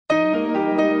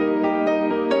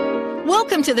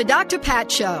Welcome to the Dr. Pat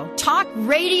Show. Talk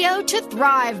radio to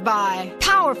thrive by.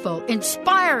 Powerful,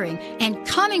 inspiring, and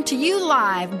coming to you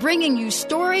live, bringing you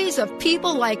stories of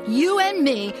people like you and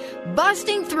me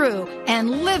busting through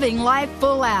and living life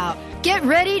full out. Get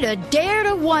ready to dare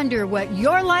to wonder what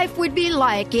your life would be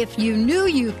like if you knew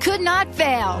you could not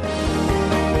fail.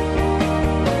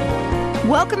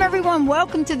 Welcome, everyone.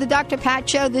 Welcome to the Dr. Pat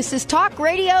Show. This is Talk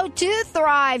Radio to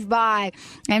Thrive By,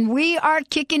 and we are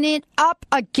kicking it up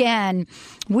again.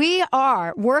 We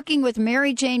are working with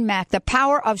Mary Jane Mack, The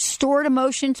Power of Stored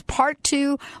Emotions, Part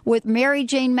 2 with Mary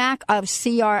Jane Mack of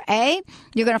CRA.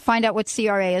 You're going to find out what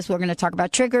CRA is. We're going to talk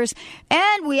about triggers,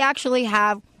 and we actually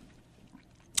have...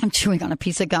 I'm chewing on a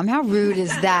piece of gum. How rude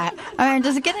is that? I mean,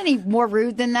 does it get any more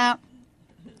rude than that?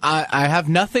 I have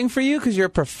nothing for you because you're a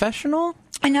professional.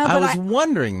 I know, but I was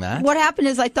wondering that. What happened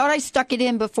is I thought I stuck it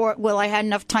in before, I had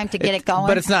enough time to get it going.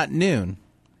 But it's not noon.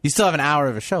 You still have an hour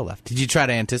of a show left. Did you try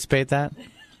to anticipate that?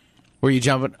 Were you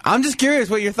jumping? I'm just curious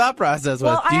what your thought process was.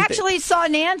 Well, I actually saw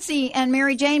Nancy and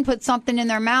Mary Jane put something in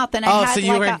their mouth, and so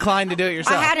you were inclined to do it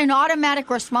yourself. I had an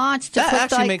automatic response to that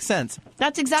actually makes sense.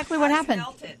 That's exactly what happened.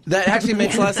 That actually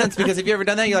makes a lot of sense because have you ever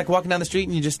done that? You're like walking down the street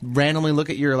and you just randomly look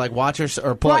at your watch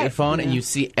or pull out your phone and you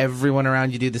see everyone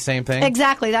around you do the same thing.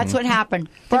 Exactly, that's what happened.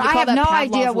 But I have no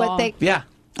idea what they. Yeah.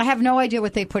 I have no idea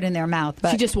what they put in their mouth.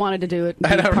 But she just wanted to do it.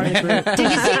 Did you see me?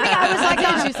 I was like,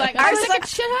 she's like, I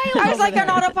was like an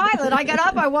autopilot. I got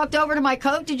up, I walked over to my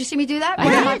coat. Did you see me do that?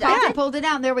 I pulled it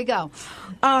out. And there we go.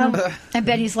 And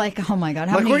Betty's like, oh my God,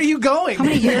 where are you going? How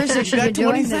many years has she been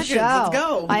doing this show? Let's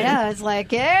go. I know. It's like,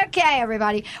 okay,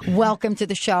 everybody, welcome to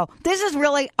the show. This is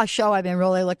really a show I've been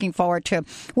really looking forward to.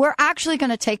 We're actually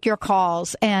going to take your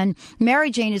calls, and Mary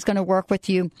Jane is going to work with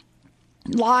you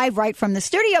live right from the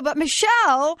studio, but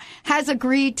Michelle has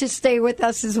agreed to stay with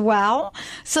us as well.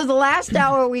 So the last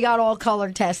hour we got all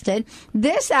color tested.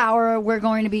 This hour we're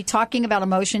going to be talking about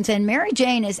emotions, and Mary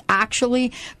Jane is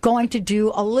actually going to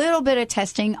do a little bit of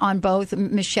testing on both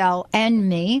Michelle and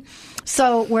me.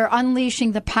 So we're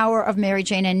unleashing the power of Mary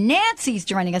Jane, and Nancy's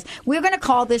joining us. We're going to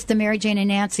call this the Mary Jane and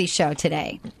Nancy show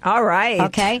today. All right.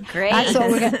 Okay? Great. That's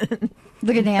what we're going to...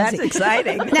 Look at Nancy. That's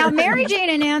exciting. Now, Mary Jane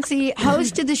and Nancy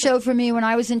hosted the show for me when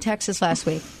I was in Texas last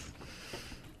week.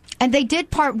 And they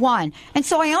did part 1. And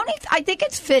so I think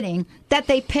it's fitting that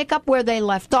they pick up where they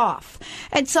left off.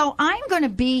 And so I'm going to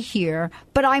be here,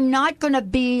 but I'm not going to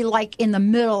be like in the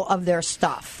middle of their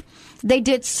stuff. They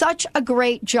did such a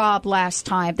great job last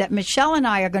time that Michelle and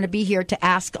I are going to be here to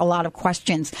ask a lot of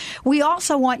questions. We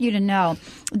also want you to know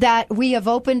that we have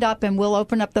opened up and will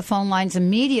open up the phone lines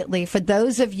immediately for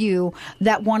those of you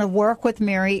that want to work with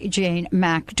Mary Jane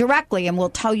Mack directly, and we'll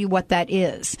tell you what that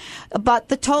is. But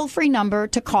the toll-free number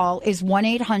to call is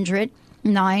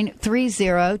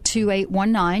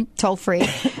 1-800-930-2819, toll-free.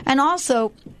 And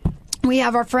also, we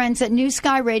have our friends at New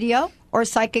Sky Radio or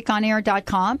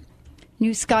PsychicOnAir.com.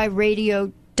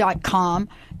 newskyradio.com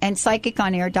and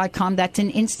psychiconair.com. That's an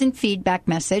instant feedback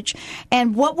message.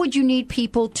 And what would you need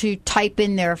people to type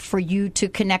in there for you to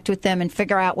connect with them and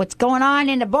figure out what's going on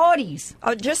in the bodies?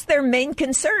 Oh, just their main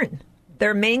concern.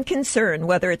 Their main concern,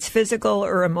 whether it's physical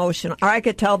or emotional. Or I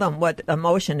could tell them what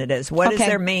emotion it is. What is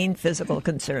their main physical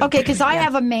concern? Okay, because I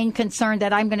have a main concern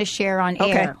that I'm going to share on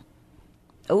air.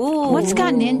 Ooh. What's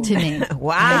gotten into me?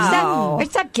 Wow.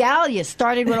 It's that gal you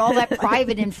started with all that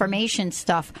private information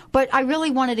stuff. But I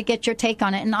really wanted to get your take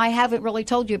on it, and I haven't really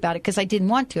told you about it because I didn't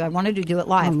want to. I wanted to do it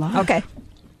live. Okay.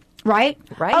 Right?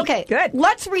 Right. Okay. Good.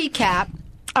 Let's recap,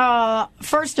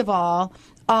 first of all,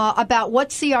 about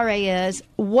what CRA is,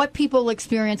 what people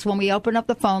experience when we open up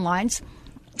the phone lines,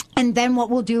 and then what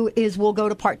we'll do is we'll go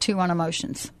to part 2 on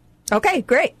emotions. Okay,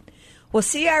 great. Well,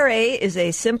 CRA is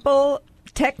a simple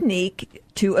technique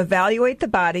to evaluate the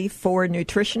body for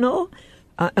nutritional,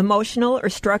 emotional, or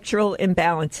structural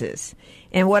imbalances.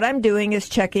 And what I'm doing is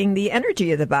checking the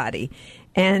energy of the body.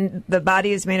 And the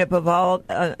body is made up of all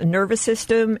nervous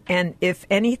system, and if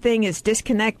anything is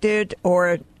disconnected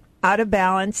or out of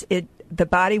balance, the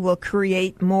body will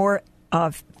create more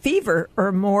fever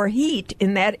or more heat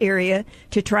in that area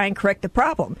to try and correct the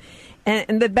problem.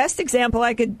 And the best example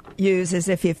I could use is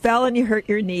if you fell and you hurt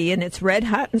your knee and it's red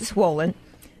hot and swollen,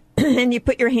 and you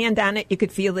put your hand on it, you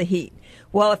could feel the heat.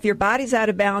 Well, if your body's out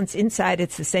of balance inside,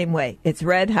 it's the same way. It's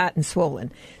red hot and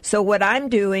swollen. So what I'm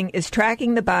doing is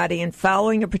tracking the body and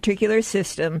following a particular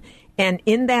system. And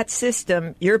in that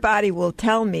system, your body will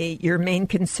tell me your main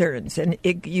concerns. And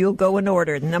you'll go in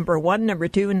order, number 1, number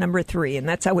 2, and number 3. And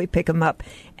that's how we pick them up.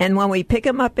 And when we pick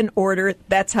them up in order,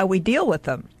 that's how we deal with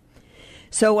them.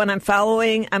 So when I'm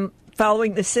following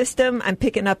the system, I'm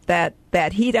picking up that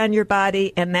heat on your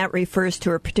body, and that refers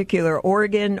to a particular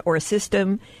organ or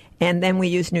system. And then we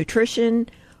use nutrition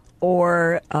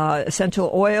or essential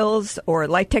oils or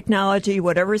light technology,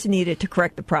 whatever is needed to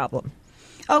correct the problem.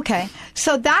 Okay,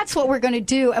 so that's what we're going to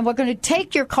do, and we're going to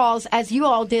take your calls as you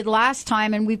all did last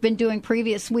time, and we've been doing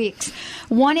previous weeks.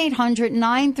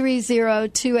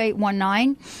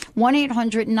 1-800-930-2819,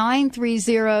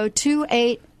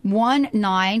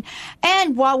 1-800-930-2819.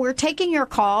 And while we're taking your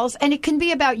calls, and it can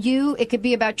be about you, it could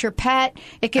be about your pet,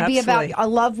 it could be about a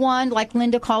loved one, like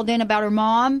Linda called in about her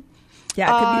mom. Yeah,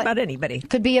 it could be about anybody.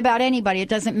 Could be about anybody. It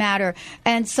doesn't matter.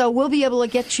 And so we'll be able to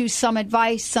get you some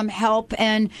advice, some help,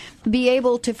 and be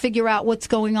able to figure out what's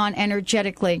going on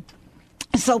energetically.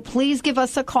 So please give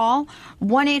us a call,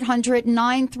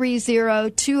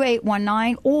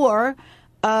 1-800-930-2819 or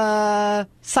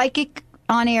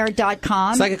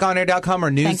psychiconair.com. Psychiconair.com or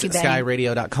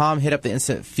newsskyradio.com. Hit up the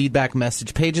instant feedback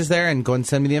message pages there and go and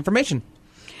send me the information.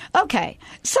 Okay,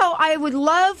 so I would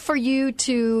love for you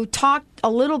to talk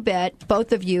a little bit,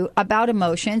 both of you, about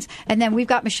emotions, and then we've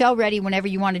got Michelle ready whenever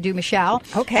you want to do Michelle.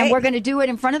 Okay. And we're going to do it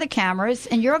in front of the cameras,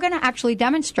 and you're going to actually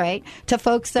demonstrate to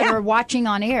folks that are watching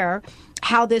on air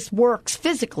how this works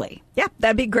physically. Yeah,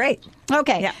 that'd be great.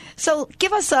 Okay, Yeah. So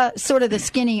give us a sort of the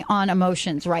skinny on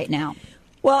emotions right now.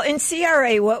 Well, in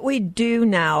CRA, what we do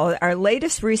now, our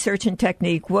latest research and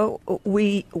technique,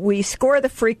 we score the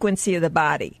frequency of the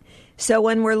body. So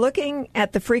when we're looking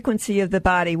at the frequency of the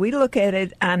body, we look at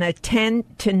it on a 10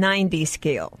 to 90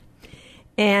 scale.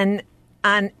 And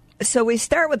so we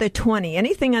start with a 20.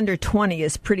 Anything under 20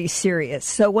 is pretty serious.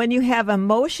 So when you have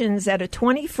emotions at a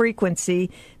 20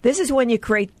 frequency, this is when you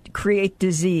create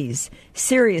disease,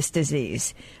 serious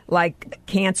disease, like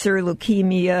cancer,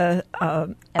 leukemia,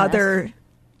 other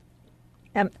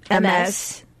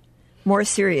MS, more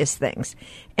serious things.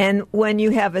 And when you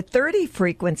have a 30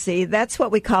 frequency, that's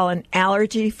what we call an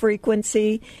allergy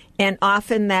frequency, and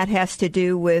often that has to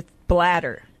do with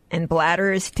bladder, and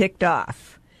bladder is ticked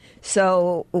off.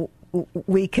 So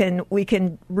we can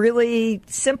really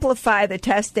simplify the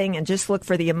testing and just look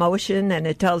for the emotion, and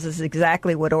it tells us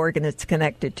exactly what organ it's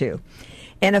connected to.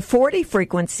 And a 40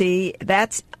 frequency,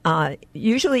 that's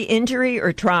usually injury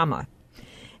or trauma.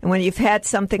 And when you've had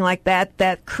something like that,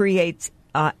 that creates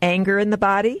anger in the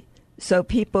body. So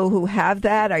people who have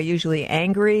that are usually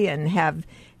angry and have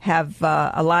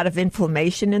a lot of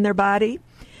inflammation in their body.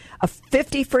 A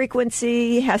 50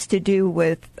 frequency has to do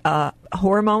with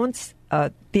hormones,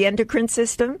 the endocrine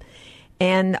system,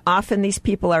 and often these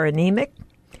people are anemic.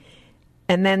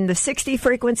 And then the 60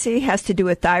 frequency has to do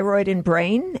with thyroid and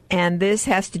brain, and this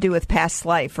has to do with past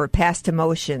life or past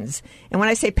emotions. And when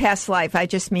I say past life, I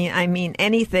mean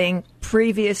anything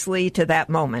previously to that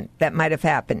moment that might have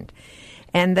happened.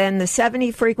 And then the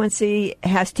 70 frequency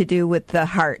has to do with the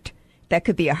heart. That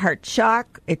could be a heart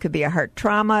shock. It could be a heart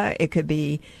trauma. It could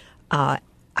be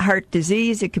heart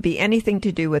disease. It could be anything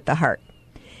to do with the heart.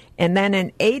 And then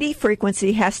an 80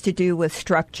 frequency has to do with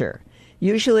structure.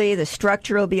 Usually the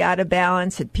structure will be out of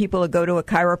balance, and people will go to a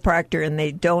chiropractor and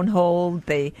they don't hold.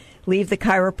 They leave the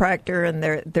chiropractor and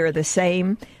they're the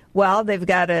same. Well, they've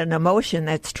got an emotion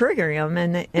that's triggering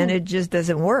them, and it just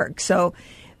doesn't work. So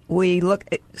we look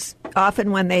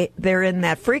often when they're in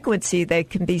that frequency, they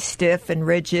can be stiff and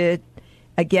rigid,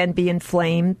 again, be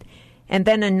inflamed. And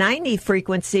then a 90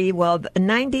 frequency, well, the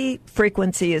 90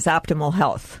 frequency is optimal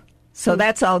health. So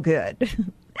that's all good.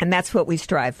 And that's what we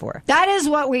strive for. That is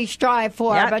what we strive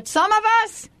for. Yep. But some of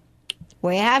us,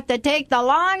 we have to take the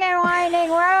long and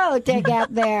winding road to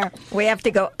get there. We have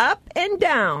to go up and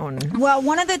down. Well,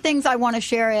 one of the things I want to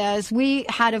share is we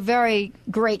had a very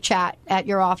great chat at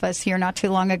your office here not too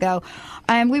long ago.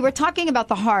 And we were talking about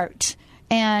the heart.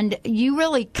 And you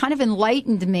really kind of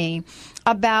enlightened me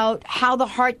about how the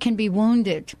heart can be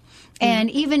wounded.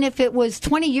 And even if it was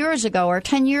 20 years ago or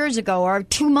 10 years ago or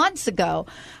 2 months ago,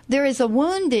 there is a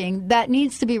wounding that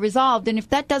needs to be resolved. And if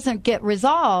that doesn't get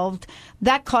resolved,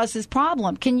 that causes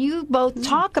problem. Can you both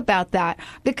talk about that?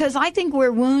 Because I think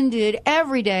we're wounded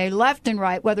every day, left and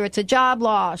right, whether it's a job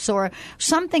loss or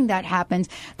something that happens.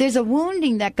 There's a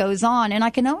wounding that goes on. And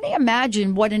I can only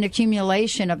imagine what an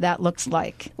accumulation of that looks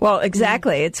like. Well,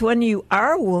 exactly. It's when you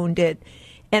are wounded.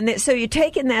 And so you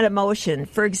take in that emotion.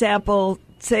 For example,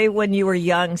 say when you were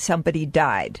young, somebody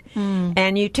died,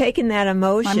 and you take in that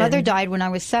emotion. My mother died when I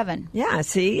was 7. Yeah,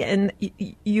 see, and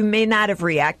you may not have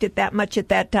reacted that much at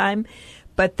that time,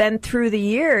 but then through the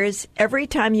years, every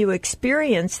time you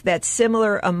experience that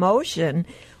similar emotion,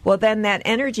 well, then that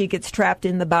energy gets trapped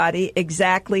in the body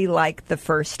exactly like the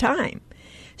first time.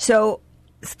 So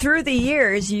through the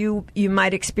years, you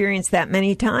might experience that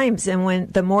many times,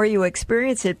 and the more you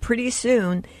experience it, pretty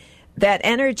soon that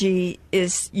energy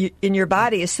in your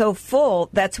body is so full,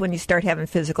 that's when you start having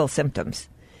physical symptoms.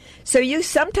 So you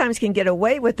sometimes can get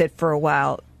away with it for a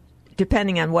while,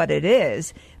 depending on what it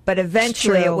is, but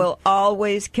eventually it will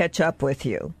always catch up with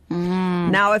you.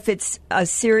 Now, if it's a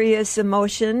serious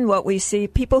emotion, what we see,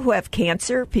 people who have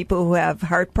cancer, people who have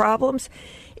heart problems,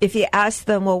 if you ask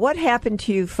them, well, what happened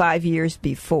to you 5 years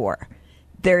before?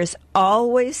 There's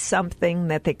always something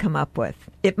that they come up with.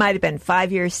 It might have been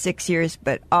 5 years, 6 years,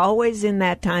 but always in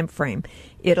that time frame.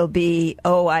 It'll be,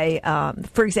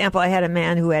 for example, I had a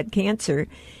man who had cancer,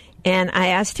 and I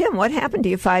asked him, what happened to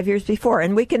you 5 years before?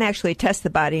 And we can actually test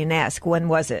the body and ask, when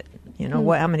was it?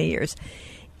 How many years?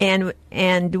 And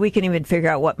we can even figure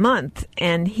out what month.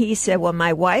 And he said, well,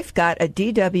 my wife got a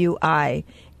DWI,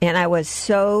 and I was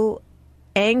so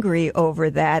angry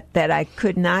over that I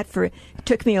could not, it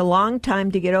took me a long time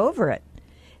to get over it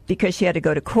because she had to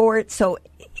go to court. So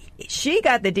she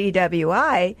got the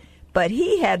DWI, but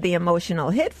he had the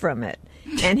emotional hit from it.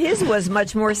 And his was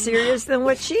much more serious than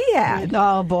what she had.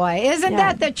 Oh, boy. Isn't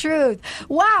that the truth?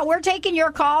 Wow. We're taking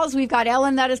your calls. We've got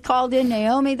Ellen that has called in,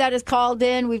 Naomi that has called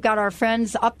in. We've got our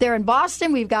friends up there in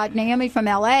Boston. We've got Naomi from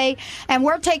L.A. And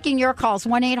we're taking your calls,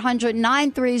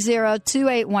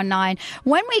 1-800-930-2819.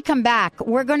 When we come back,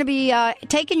 we're going to be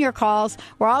taking your calls.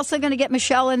 We're also going to get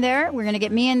Michelle in there. We're going to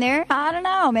get me in there. I don't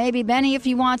know. Maybe Benny if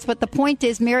he wants. But the point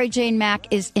is Mary Jane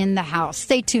Mack is in the house.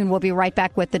 Stay tuned. We'll be right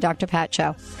back with the Dr. Pat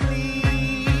Show.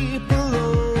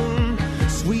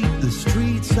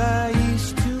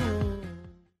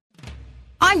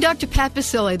 I'm Dr. Pat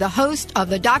Basile, the host of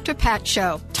the Dr. Pat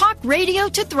Show. Talk radio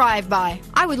to thrive by.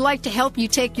 I would like to help you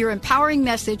take your empowering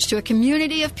message to a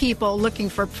community of people looking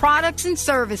for products and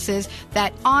services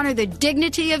that honor the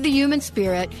dignity of the human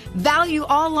spirit, value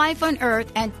all life on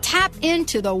earth, and tap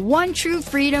into the one true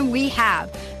freedom we have,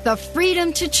 the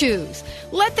freedom to choose.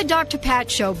 Let the Dr.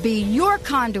 Pat Show be your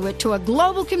conduit to a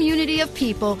global community of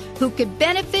people who could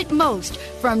benefit most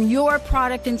from your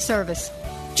product and service.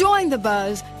 Join the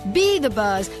buzz, be the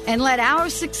buzz, and let our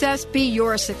success be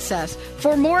your success.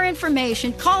 For more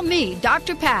information, call me,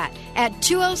 Dr. Pat, at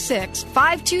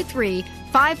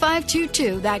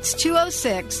 206-523-5522. That's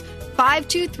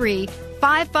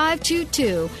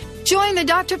 206-523-5522. Join the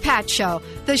Dr. Pat Show,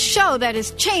 the show that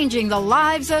is changing the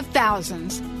lives of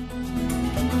thousands.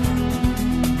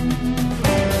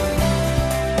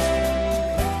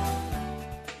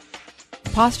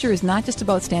 Posture is not just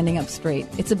about standing up straight.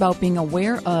 It's about being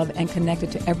aware of and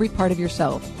connected to every part of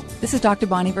yourself. This is Dr.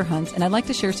 Bonnie Verhunt, and I'd like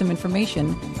to share some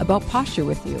information about posture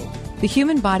with you. The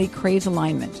human body craves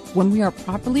alignment. When we are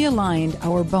properly aligned,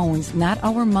 our bones, not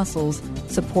our muscles,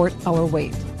 support our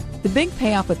weight. The big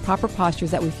payoff with proper posture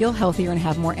is that we feel healthier and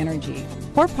have more energy.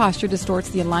 Poor posture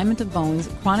distorts the alignment of bones,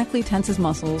 chronically tenses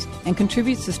muscles, and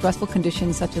contributes to stressful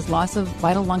conditions such as loss of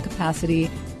vital lung capacity,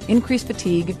 increased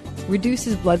fatigue,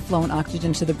 reduces blood flow and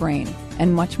oxygen to the brain,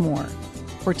 and much more.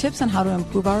 For tips on how to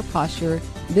improve our posture,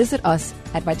 visit us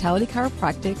at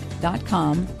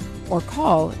vitalitychiropractic.com or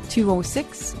call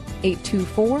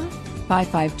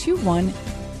 206-824-5521,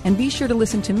 and be sure to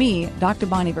listen to me, Dr.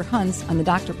 Bonnie Verhunt, on the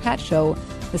Dr. Pat Show,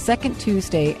 the second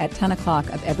Tuesday at 10 o'clock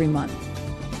of every month.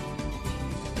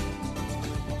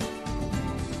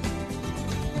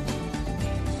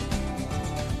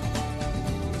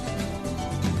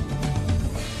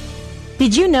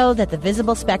 Did you know that the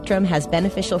visible spectrum has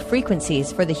beneficial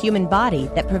frequencies for the human body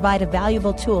that provide a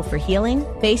valuable tool for healing?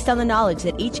 Based on the knowledge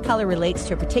that each color relates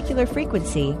to a particular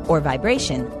frequency or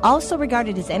vibration, also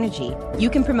regarded as energy, you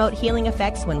can promote healing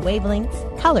effects when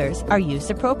wavelengths, colors, are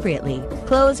used appropriately.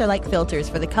 Clothes are like filters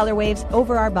for the color waves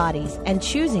over our bodies, and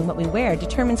choosing what we wear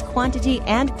determines quantity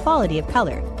and quality of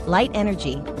color, light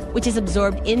energy, which is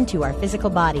absorbed into our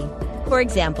physical body. For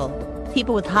example,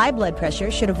 people with high blood pressure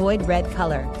should avoid red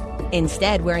color.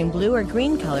 Instead, wearing blue or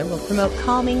green color will promote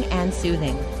calming and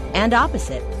soothing. And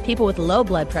opposite, people with low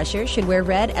blood pressure should wear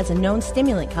red as a known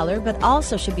stimulant color, but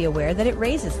also should be aware that it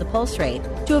raises the pulse rate.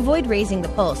 To avoid raising the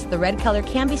pulse, the red color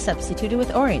can be substituted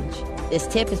with orange. This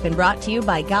tip has been brought to you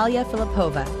by Galia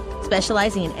Filipova,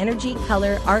 specializing in energy,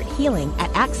 color, art healing at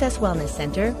Access Wellness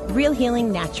Center, Real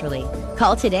Healing Naturally.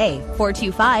 Call today,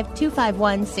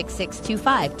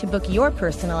 425-251-6625, to book your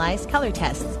personalized color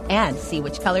tests and see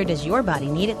which color does your body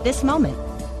need at this moment.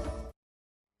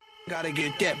 Gotta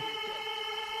get that.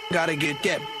 Gotta get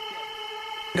that.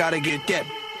 Gotta get that.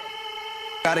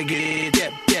 Gotta get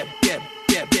that.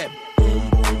 Boom,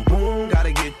 boom, boom.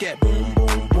 Gotta get that. Boom,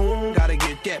 boom, boom. Gotta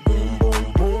get that. Boom,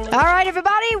 boom, boom. All right,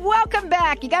 everybody, welcome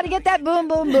back. You got to get that boom,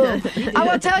 boom, boom. I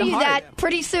will tell you that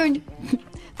pretty soon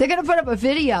they're going to put up a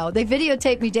video. They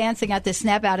videotaped me dancing at the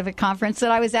Snap Out of It conference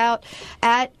that I was out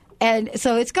at. And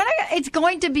so it's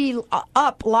going to be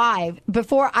up live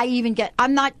before I even get.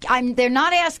 They're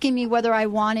not asking me whether I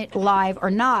want it live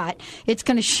or not. It's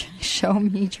going to show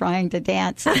me trying to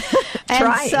dance. And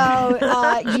so,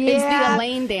 It's the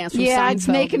Elaine dance. From yeah, Seinfeld, it's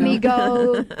making me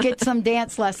go get some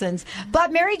dance lessons.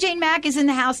 But Mary Jane Mack is in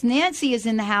the house. Nancy is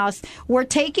in the house. We're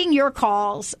taking your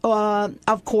calls,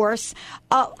 of course.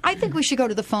 I think we should go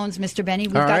to the phones, Mr. Benny.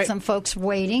 We've got some folks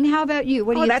waiting. How about you?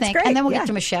 What do you that's think? great. And then we'll get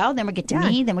to Michelle. Then we'll get to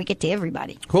me. Then we get to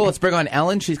everybody. Cool. Let's bring on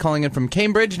Ellen. She's calling in from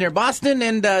Cambridge near Boston,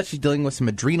 and she's dealing with some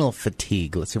adrenal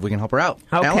fatigue. Let's see if we can help her out.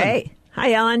 Okay. Ellen.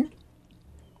 Hi, Ellen.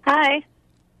 Hi.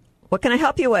 What can I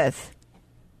help you with?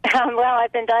 Well,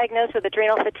 I've been diagnosed with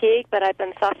adrenal fatigue, but I've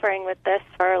been suffering with this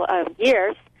for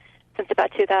years, since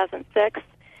about 2006.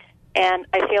 And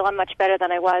I feel I'm much better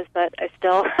than I was, but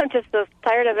I'm just so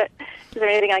tired of it. Is there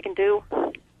anything I can do?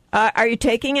 Are you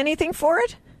taking anything for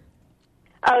it?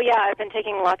 Oh, yeah, I've been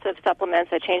taking lots of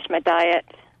supplements. I changed my diet.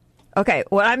 Okay,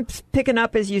 what I'm picking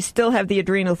up is you still have the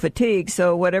adrenal fatigue,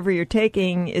 so whatever you're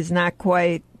taking is not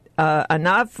quite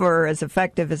enough or as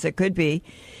effective as it could be.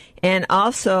 And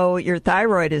also, your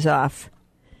thyroid is off.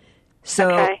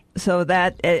 So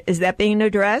that is that being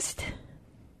addressed?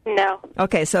 No.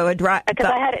 Okay, so because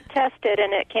I had it tested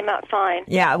and it came out fine.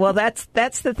 Yeah, well,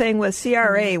 that's the thing with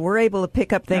CRA. We're able to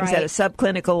pick up things at a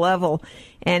subclinical level,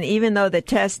 and even though the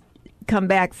tests come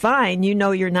back fine,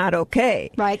 you're not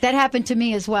okay. Right. That happened to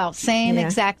me as well. Same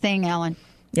exact thing, Ellen.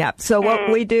 Yeah. So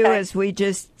what we do is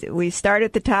we start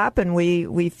at the top and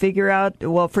we figure out,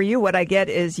 well, for you, what I get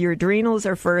is your adrenals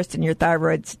are first and your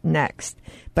thyroid's next,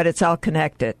 but it's all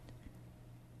connected.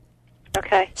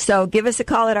 Okay. So give us a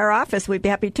call at our office. We'd be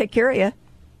happy to take care of you.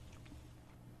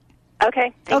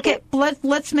 Okay. Thank you.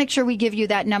 Let's make sure we give you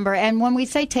that number. And when we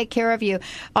say take care of you,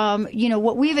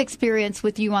 what we've experienced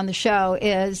with you on the show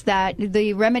is that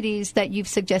the remedies that you've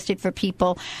suggested for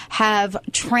people have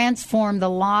transformed the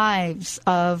lives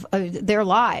of their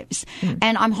lives. Mm.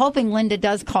 And I'm hoping Linda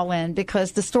does call in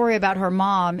because the story about her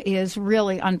mom is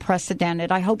really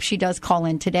unprecedented. I hope she does call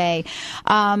in today.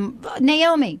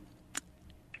 Naomi.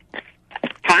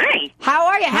 Hi. How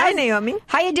are you? Hi, Naomi.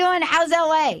 How you doing? How's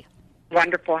L.A.?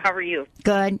 Wonderful. How are you?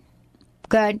 Good.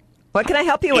 What can I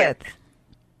help you with?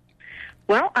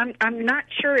 Well, I'm not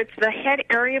sure it's the head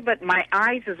area, but my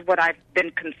eyes is what I've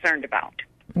been concerned about.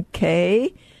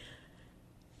 Okay.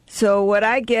 So what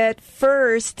I get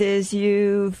first is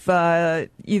you've got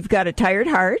a tired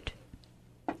heart.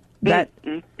 That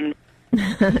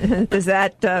does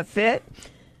that fit?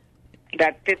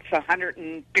 That fits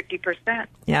 150%.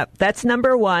 Yeah, that's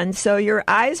number one. So your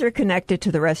eyes are connected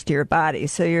to the rest of your body.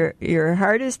 So your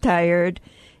heart is tired,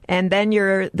 and then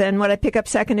what I pick up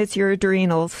second, it's your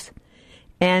adrenals,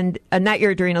 and not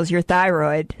your adrenals, your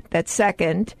thyroid. That's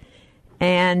second,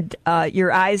 and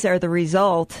your eyes are the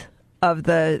result of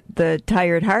the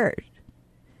tired heart.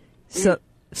 So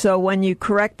when you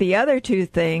correct the other two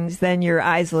things, then your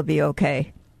eyes will be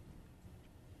okay.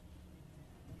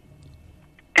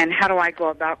 And how do I go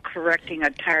about correcting a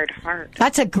tired heart?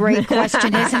 That's a great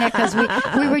question, isn't it? Because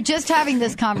we were just having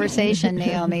this conversation,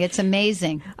 Naomi. It's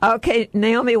amazing. Okay,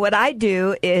 Naomi, what I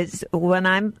do is when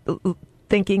I'm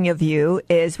thinking of you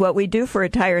is what we do for a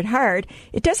tired heart.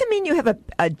 It doesn't mean you have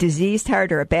a diseased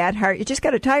heart or a bad heart. You just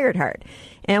got a tired heart.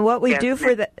 And what we do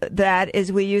for that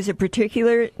is we use a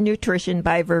particular nutrition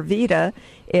by Vervita.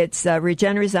 It's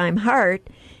Regeneryzyme Heart.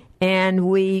 And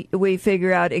we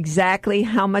figure out exactly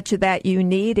how much of that you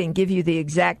need and give you the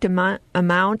exact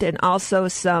amount and also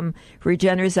some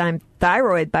Regeneryzyme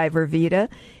Thyroid by Vervita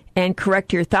and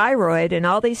correct your thyroid. And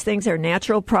all these things are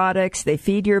natural products. They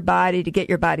feed your body to get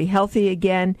your body healthy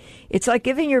again. It's like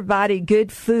giving your body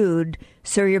good food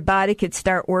so your body could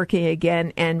start working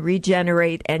again and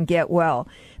regenerate and get well.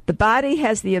 The body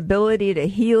has the ability to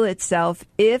heal itself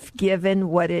if given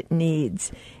what it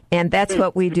needs. And that's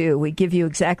what we do. We give you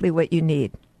exactly what you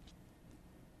need.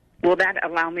 Will that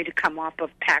allow me to come off of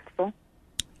Paxil?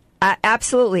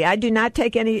 Absolutely. I do not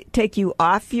take you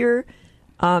off your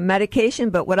medication,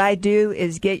 but what I do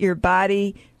is get your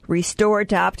body restored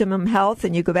to optimum health,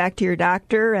 and you go back to your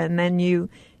doctor, and then you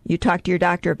talk to your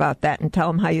doctor about that and tell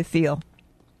them how you feel.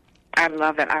 I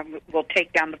love it. I will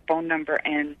take down the phone number,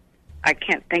 and I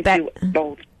can't thank you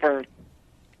both for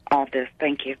all this.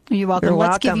 Thank you. You're welcome.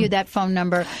 Let's give you that phone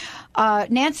number.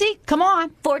 Nancy, come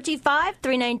on.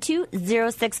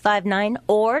 425-392-0659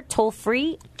 or toll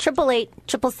free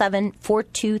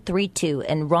 888-777-4232,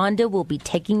 and Rhonda will be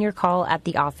taking your call at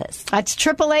the office. That's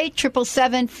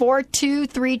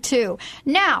 888-777-4232.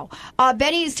 Now,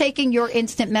 Betty is taking your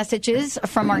instant messages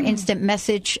from our instant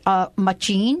message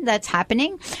machine that's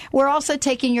happening. We're also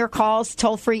taking your calls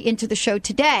toll-free into the show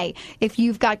today if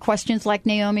you've got questions like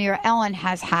Naomi or Ellen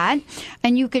has had.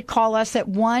 And you could call us at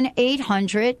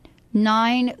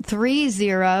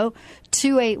 1-800-930-2819,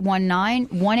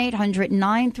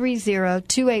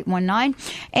 1-800-930-2819.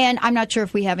 And I'm not sure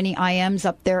if we have any IMs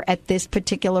up there at this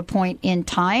particular point in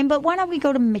time, but why don't we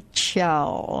go to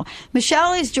Michelle?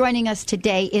 Michelle is joining us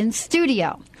today in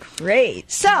studio.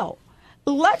 Great. So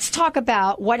let's talk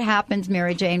about what happens,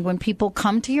 Mary Jane, when people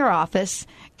come to your office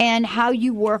and how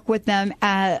you work with them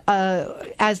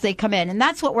as they come in. And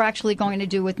that's what we're actually going to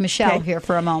do with Michelle here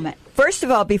for a moment. First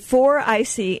of all, before I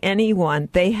see anyone,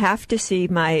 they have to see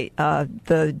my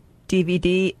the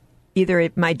DVD. Either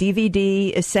my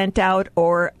DVD is sent out,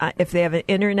 or if they have an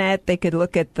internet, they could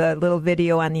look at the little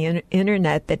video on the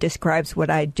internet that describes what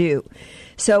I do.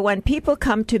 So when people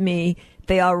come to me,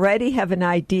 they already have an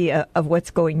idea of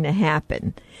what's going to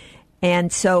happen.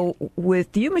 And so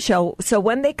with you, Michelle, so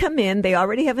when they come in, they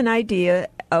already have an idea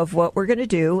of what we're going to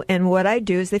do. And what I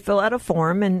do is they fill out a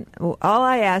form, and all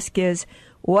I ask is,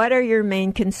 what are your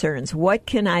main concerns? What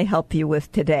can I help you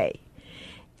with today?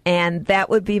 And that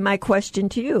would be my question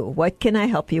to you. What can I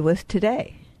help you with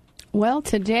today? Well,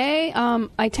 today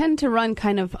I tend to run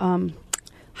kind of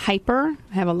hyper.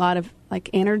 I have a lot of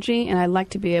energy, and I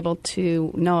like to be able to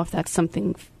know if that's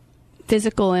something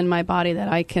physical in my body that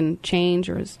I can change,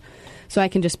 so I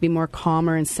can just be more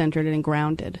calmer and centered and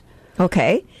grounded.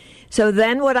 Okay. So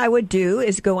then what I would do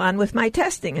is go on with my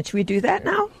testing. And should we do that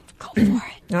now? Go for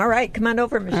it. All right. Come on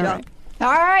over, Michelle.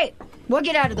 All right. We'll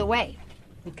get out of the way.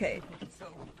 Okay.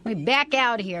 We back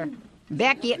out here.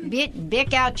 Back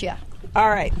out you. All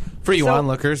right. For you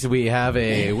onlookers, we have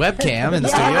a webcam in the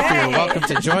studio. You're welcome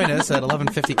to join us at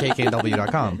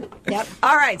 1150kknw.com. Yep.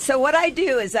 All right. So what I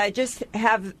do is I just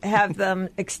have them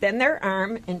extend their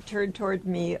arm and turn toward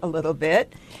me a little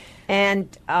bit, and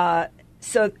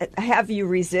so have you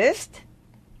resist.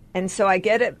 And so I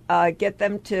get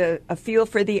them to a feel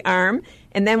for the arm,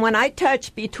 and then when I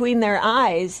touch between their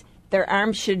eyes, their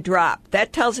arm should drop.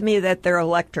 That tells me that they're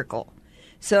electrical.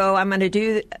 So I'm going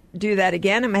to do that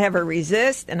again. I'm going to have her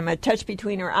resist, and I'm going to touch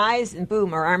between her eyes, and boom,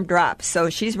 her arm drops.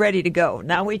 So she's ready to go.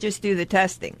 Now we just do the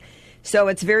testing. So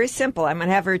it's very simple. I'm going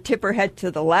to have her tip her head to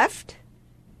the left,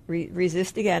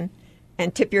 resist again,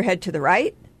 and tip your head to the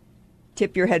right,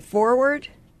 tip your head forward,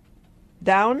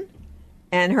 down,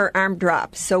 and her arm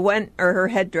drops. So her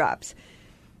head drops,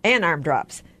 and arm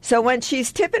drops. So when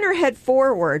she's tipping her head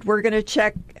forward, we're going to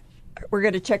check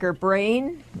her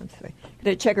brain. Going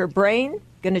to check her brain.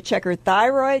 Going to check her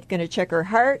thyroid. Going to check her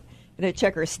heart. Going to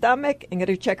check her stomach. And going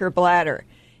to check her bladder.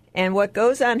 And what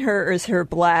goes on her is her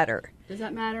bladder. Does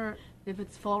that matter if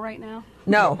it's full right now?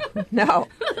 No.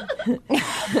 And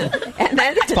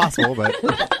then it's possible, but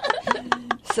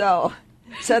so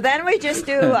then we just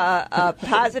do a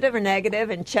positive or negative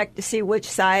and check to see which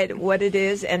side, what it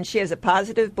is. And she has a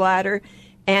positive bladder.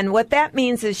 And what that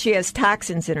means is she has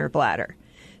toxins in her bladder.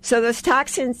 So those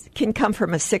toxins can come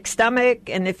from a sick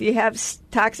stomach, and if you have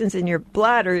toxins in your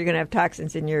bladder, you're going to have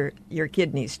toxins in your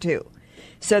kidneys too.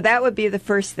 So that would be the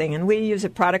first thing. And we use a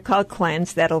product called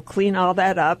Cleanse that'll clean all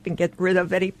that up and get rid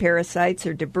of any parasites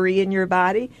or debris in your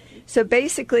body. So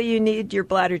basically you need your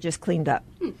bladder just cleaned up.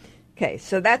 Okay,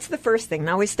 so that's the first thing.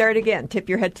 Now we start again. Tip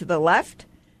your head to the left,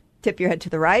 tip your head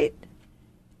to the right,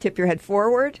 tip your head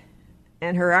forward,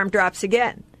 and her arm drops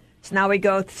again. So now we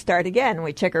start again.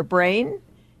 We check her brain.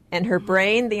 And her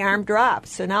brain, the arm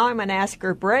drops. So now I'm going to ask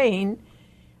her brain.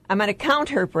 I'm going to count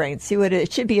her brain. See what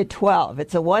it should be a 12.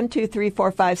 It's a 1, 2, 3,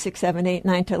 4, 5, 6, 7, 8,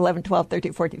 9, 10, 11, 12,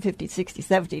 13, 14, 15, 16,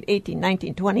 17, 18,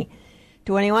 19, 20,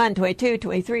 21, 22,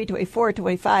 23, 24,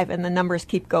 25, and the numbers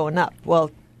keep going up.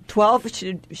 Well, 12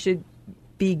 should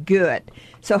be good.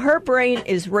 So her brain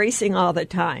is racing all the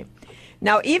time.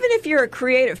 Now, even if you're a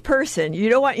creative person, you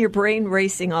don't want your brain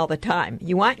racing all the time.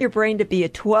 You want your brain to be a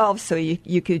 12 so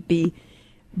you could be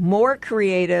more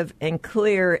creative and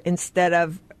clear instead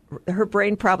of her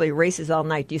brain probably races all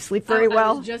night. Do you sleep very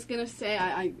well? I was just going to say,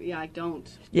 I don't.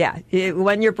 Yeah,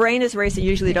 when your brain is racing, you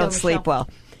usually don't sleep well.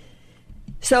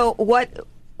 So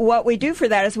what we do for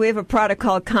that is we have a product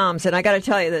called Calms, and I got to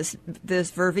tell you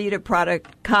this Vervita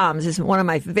product, Calms, is one of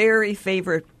my very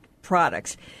favorite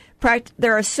products.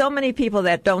 There are so many people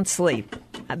that don't sleep.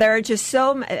 There are just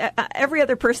every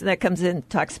other person that comes in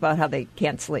talks about how they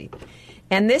can't sleep.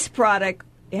 And this product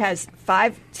has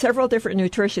several different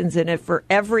nutritions in it for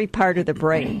every part of the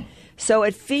brain. So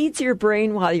it feeds your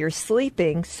brain while you're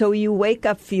sleeping, so you wake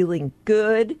up feeling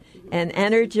good and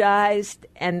energized,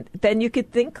 and then you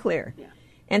could think clear. Yeah.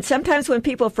 And sometimes when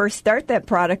people first start that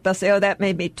product, they'll say, oh, that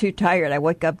made me too tired. I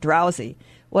wake up drowsy.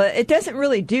 Well, it doesn't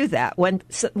really do that. When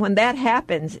that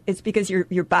happens, it's because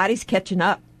your body's catching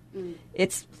up.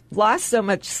 It's lost so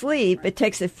much sleep, it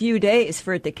takes a few days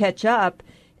for it to catch up,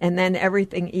 and then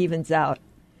everything evens out.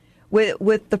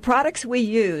 With the products we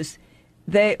use,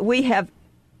 we have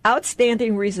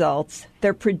outstanding results.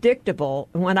 They're predictable.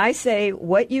 And when I say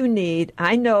what you need,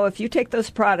 I know if you take those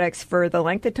products for the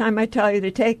length of time I tell you to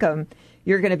take them,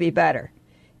 you're going to be better.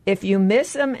 If you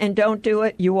miss them and don't do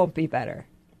it, you won't be better.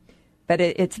 But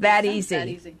it's that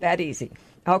easy. That easy.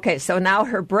 Okay, so now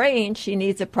her brain, she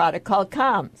needs a product called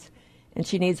Calms. And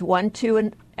she needs 1,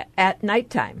 2 at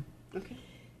nighttime. Okay.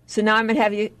 So now I'm going to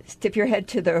have you tip your head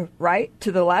to the right,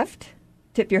 to the left,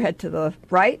 tip your head to the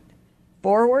right,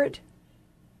 forward,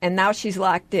 and now she's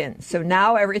locked in. So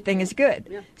now everything is good.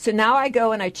 Yeah. So now I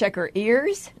go and I check her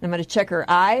ears. I'm going to check her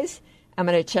eyes. I'm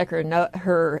going to check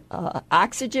her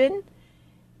oxygen.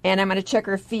 And I'm going to check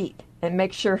her feet and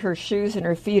make sure her shoes and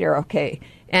her feet are okay.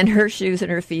 And her shoes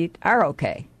and her feet are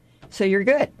okay. So you're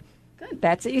good. Good.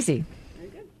 That's easy.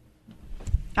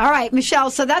 All right,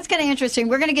 Michelle, so that's kind of interesting.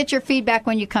 We're going to get your feedback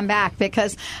when you come back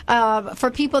because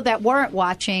for people that weren't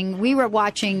watching, we were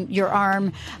watching your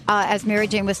arm as Mary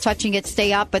Jane was touching it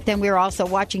stay up, but then we were also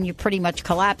watching you pretty much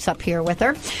collapse up here with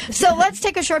her. So let's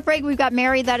take a short break. We've got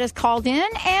Mary that has called in,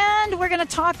 and we're going to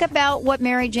talk about what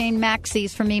Mary Jane Mack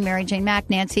sees from me, Mary Jane Mack,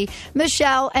 Nancy,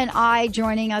 Michelle, and I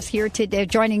joining us here today,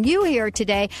 joining you here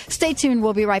today. Stay tuned.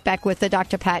 We'll be right back with the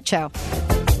Dr. Pat Show.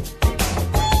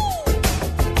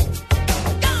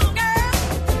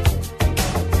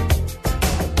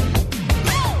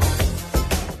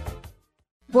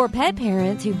 For pet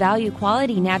parents who value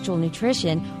quality natural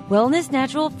nutrition, Wellness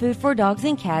Natural Food for Dogs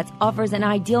and Cats offers an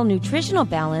ideal nutritional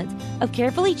balance of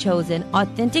carefully chosen,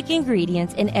 authentic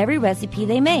ingredients in every recipe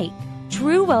they make.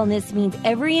 True wellness means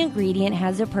every ingredient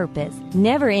has a purpose,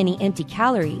 never any empty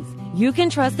calories. You can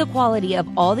trust the quality of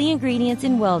all the ingredients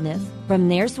in Wellness, from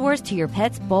their source to your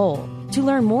pet's bowl. To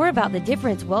learn more about the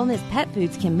difference wellness pet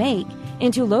foods can make,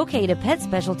 and to locate a pet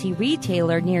specialty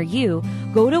retailer near you,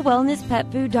 go to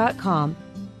wellnesspetfood.com.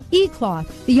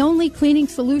 E-Cloth, the only cleaning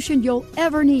solution you'll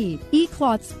ever need.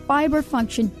 E-Cloth's fiber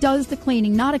function does the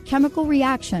cleaning, not a chemical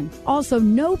reaction. Also,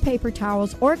 no paper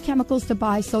towels or chemicals to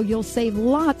buy, so you'll save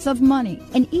lots of money.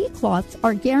 And E-Cloths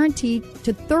are guaranteed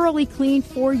to thoroughly clean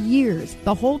for years,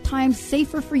 the whole time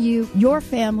safer for you, your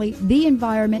family, the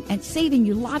environment, and saving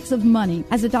you lots of money.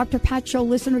 As a Dr. Pat Show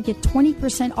listener, get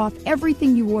 20% off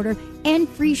everything you order and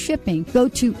free shipping. Go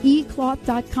to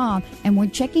ecloth.com, and when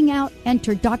checking out,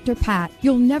 enter Dr. Pat.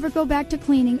 You'll never go back to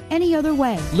cleaning any other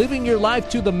way. Living your life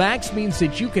to the max means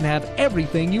that you can have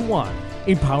everything you want.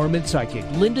 Empowerment Psychic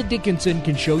Linda Dickinson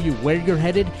can show you where you're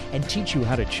headed and teach you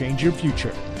how to change your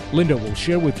future. Linda will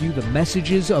share with you the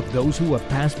messages of those who have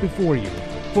passed before you.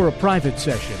 For a private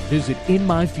session, visit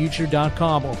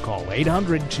inmyfuture.com or call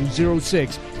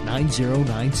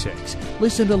 800-206-9096.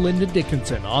 Listen to Linda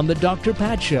Dickinson on The Dr.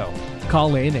 Pat Show.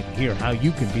 Call in and hear how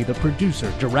you can be the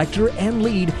producer, director, and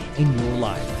lead in your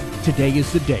life. Today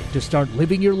is the day to start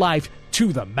living your life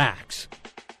to the max.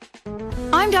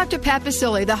 I'm Dr. Pat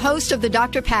Basile, the host of The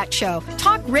Dr. Pat Show,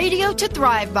 talk radio to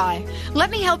thrive by.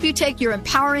 Let me help you take your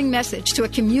empowering message to a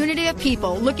community of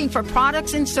people looking for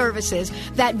products and services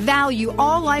that value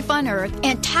all life on earth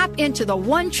and tap into the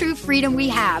one true freedom we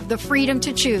have, the freedom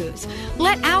to choose.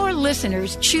 Let our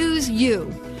listeners choose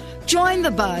you. Join the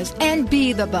buzz and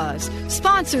be the buzz.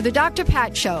 Sponsor The Dr.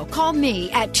 Pat Show. Call me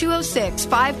at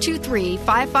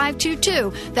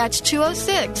 206-523-5522. That's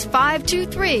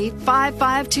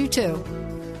 206-523-5522.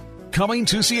 Coming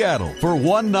to Seattle for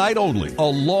one night only, a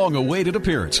long-awaited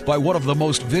appearance by one of the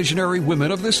most visionary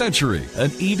women of the century.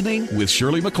 An Evening with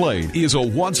Shirley MacLaine is a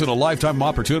once-in-a-lifetime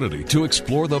opportunity to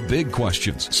explore the big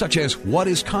questions, such as what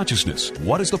is consciousness?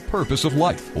 What is the purpose of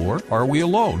life? Or are we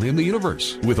alone in the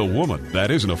universe? With a woman that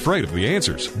isn't afraid of the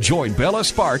answers. Join Bella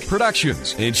Spark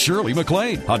Productions and Shirley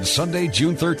MacLaine on Sunday,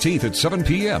 June 13th at 7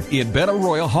 p.m. in Bella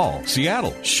Royal Hall,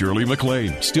 Seattle. Shirley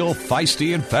MacLaine, still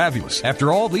feisty and fabulous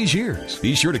after all these years.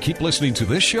 Be sure to keep listening to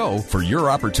this show for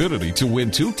your opportunity to win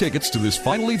 2 tickets to this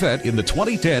final event in the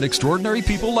 2010 Extraordinary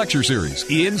People Lecture Series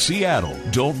in Seattle.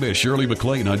 Don't miss Shirley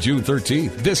MacLaine on June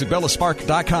 13th. Visit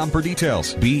bellaspark.com for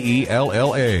details.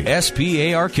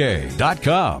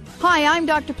 BELLASPARK.com. Hi, I'm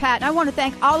Dr. Pat, and I want to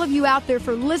thank all of you out there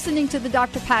for listening to The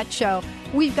Dr. Pat Show.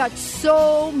 We've got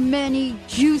so many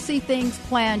juicy things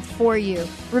planned for you.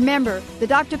 Remember, The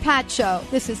Dr. Pat Show.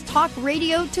 This is talk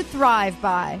radio to thrive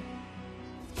by.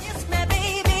 Kiss me,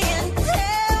 baby, and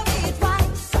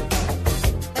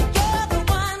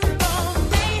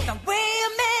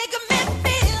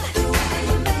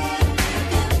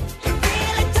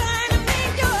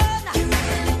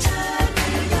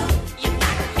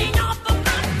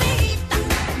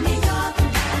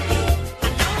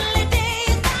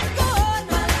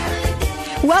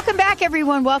Welcome back,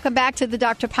 everyone. Welcome back to the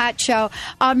Dr. Pat Show.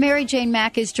 Mary Jane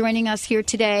Mack is joining us here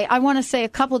today. I want to say a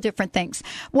couple different things.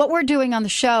 What we're doing on the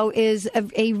show is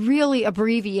a really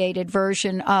abbreviated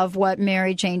version of what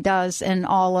Mary Jane does and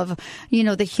all of,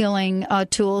 the healing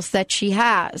tools that she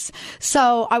has.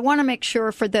 So I want to make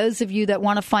sure for those of you that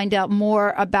want to find out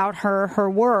more about her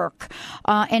work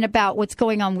and about what's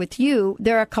going on with you,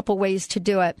 there are a couple ways to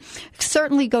do it.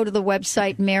 Certainly go to the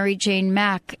website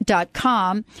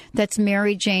maryjanemack.com. That's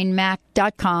maryjanemack.com,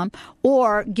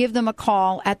 or give them a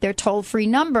call at their toll-free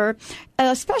number,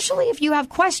 especially if you have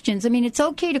questions. I mean, it's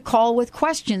okay to call with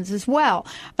questions as well.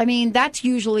 I mean, that's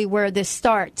usually where this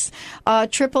starts.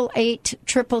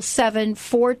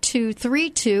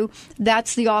 888-777-4232.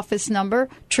 That's the office number.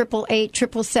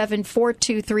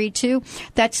 888-777-4232.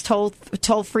 That's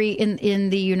toll-free in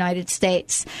the United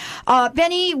States.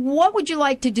 Benny, what would you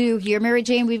like to do here? Mary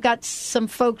Jane, we've got some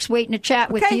folks waiting to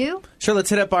chat with you. Sure, let's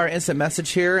hit up our instant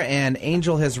message here. And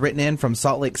Angel has written in from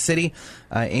Salt Lake City.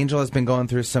 Angel has been going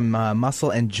through some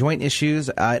muscle and joint issues.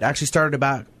 It actually started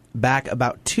back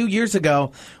about 2 years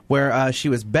ago, where she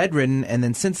was bedridden, and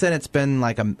then since then it's been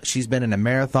like she's been in a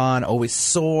marathon, always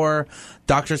sore.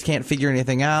 Doctors can't figure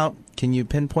anything out. Can you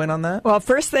pinpoint on that? Well,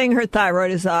 first thing, her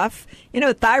thyroid is off.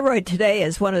 Thyroid today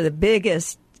is one of the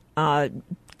biggest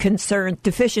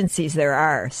deficiencies there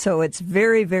are, so it's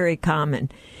very, very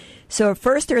common. So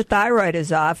first her thyroid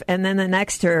is off, and then the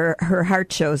next her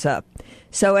heart shows up.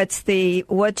 So it's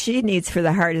what she needs for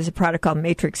the heart is a product called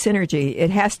Matrix Synergy. It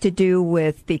has to do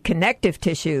with the connective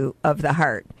tissue of the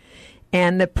heart.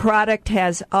 And the product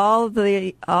has all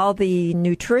the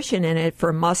nutrition in it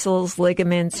for muscles,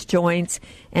 ligaments, joints,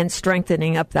 and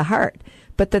strengthening up the heart.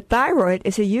 But the thyroid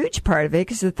is a huge part of it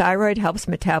because the thyroid helps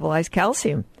metabolize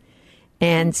calcium.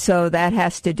 And so that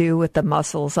has to do with the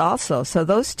muscles also. So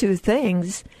those two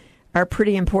things are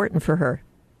pretty important for her.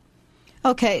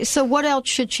 Okay, so what else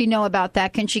should she know about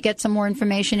that? Can she get some more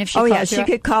information if she calls you? She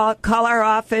could call our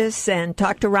office and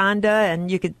talk to Rhonda,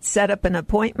 and you could set up an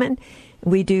appointment.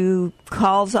 We do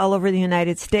calls all over the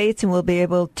United States, and we'll be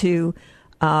able to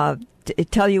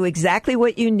tell you exactly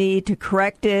what you need to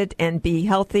correct it and be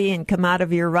healthy and come out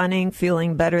of your running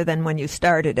feeling better than when you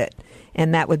started it.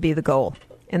 And that would be the goal.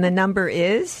 And the number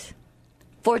is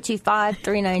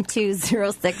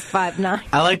 425-392-0659.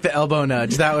 I like the elbow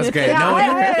nudge. That was great. No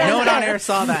one on air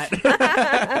saw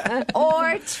that. Or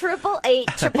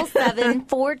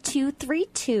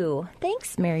 888-777-4232.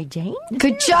 Thanks, Mary Jane.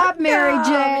 Good job, Mary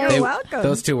Jane. You're welcome.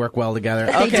 Those two work well together.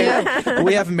 Okay.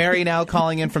 We have Mary now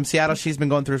calling in from Seattle. She's been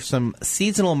going through some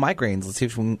seasonal migraines. Let's see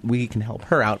if we can help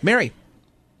her out. Mary.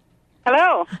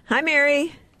 Hello. Hi,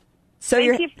 Mary.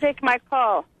 Thank you for taking my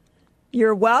call.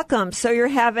 You're welcome. So you're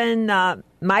having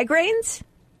migraines?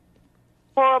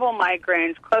 Horrible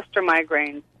migraines, cluster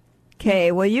migraines.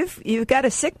 Okay. Well, you've got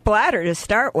a sick bladder to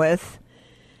start with.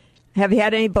 Have you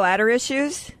had any bladder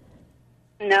issues?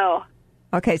 No.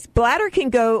 Okay. So bladder can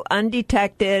go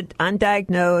undetected,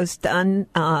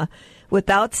 undiagnosed,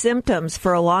 without symptoms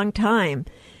for a long time.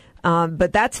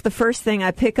 But that's the first thing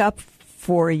I pick up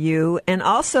for you. And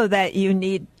also that you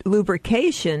need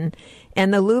lubrication.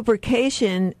 And the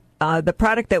lubrication, the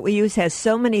product that we use has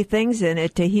so many things in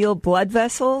it to heal blood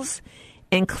vessels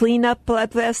and clean up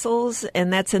blood vessels,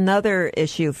 and that's another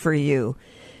issue for you.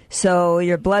 So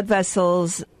your blood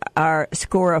vessels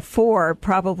score a 4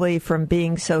 probably from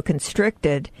being so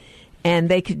constricted, and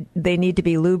they need to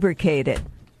be lubricated.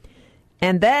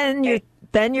 And then your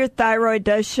thyroid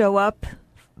does show up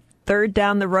third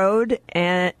down the road,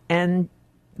 and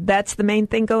that's the main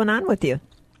thing going on with you.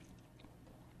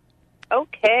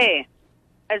 Okay.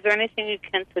 Is there anything you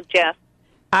can suggest?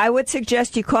 I would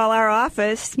suggest you call our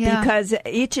office because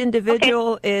each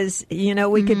individual is,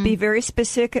 we could be very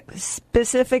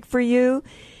specific for you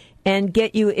and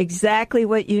get you exactly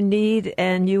what you need,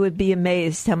 and you would be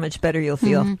amazed how much better you'll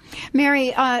feel. Mm-hmm.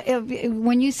 Mary,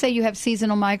 when you say you have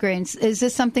seasonal migraines, is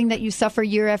this something that you suffer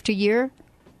year after year?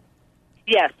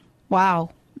 Yes. Wow.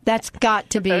 That's got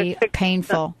to be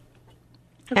painful.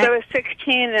 Since I was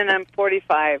 16 and I'm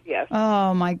 45, yes.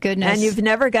 Oh, my goodness. And you've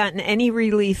never gotten any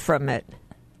relief from it.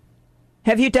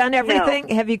 Have you done everything?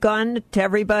 No. Have you gone to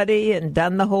everybody and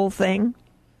done the whole thing?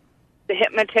 The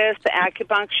hypnotist, the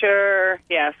acupuncture,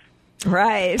 yes.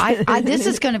 Right. This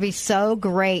is going to be so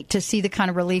great to see the kind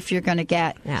of relief you're going to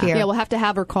get here. Yeah, we'll have to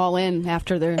have her call in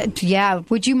after the... Yeah.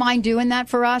 Would you mind doing that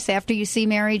for us after you see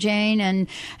Mary Jane and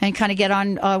kind of get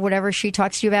on whatever she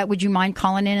talks to you about? Would you mind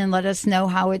calling in and let us know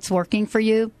how it's working for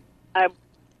you?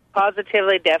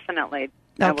 Positively, definitely.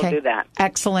 Okay. I will do that.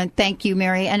 Excellent. Thank you,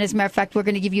 Mary. And as a matter of fact, we're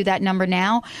going to give you that number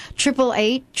now,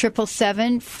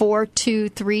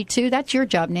 888-777-4232. That's your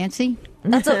job, Nancy.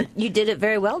 You did it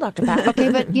very well, Dr. Pat.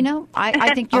 Okay, but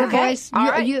I think your voice, All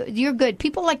right. you're good.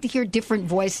 People like to hear different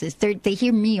voices. They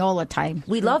hear me all the time.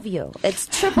 We love you. It's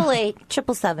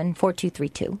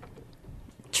 888-777-4232.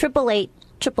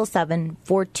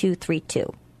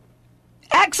 888-777-4232.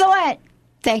 Excellent.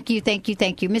 Thank you,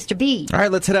 Mr. B. All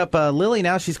right, let's hit up Lily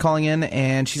now. She's calling in,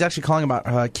 and she's actually calling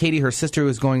about Katie, her sister, who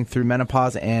is going through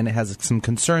menopause and has some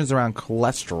concerns around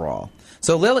cholesterol.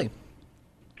 So, Lily.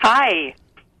 Hi.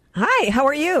 Hi, how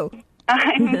are you?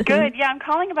 I'm good. Yeah, I'm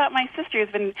calling about my sister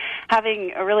who's been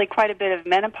having quite a bit of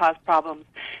menopause problems.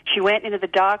 She went into the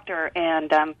doctor,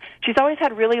 and she's always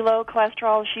had really low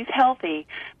cholesterol. She's healthy,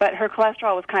 but her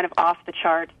cholesterol was kind of off the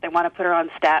charts. They want to put her on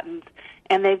statins,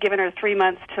 and they've given her 3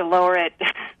 months to lower it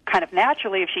kind of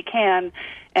naturally if she can,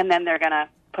 and then they're going to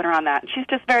put her on that. And she's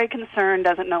just very concerned,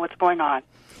 doesn't know what's going on.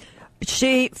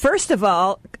 First of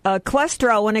all,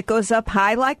 cholesterol, when it goes up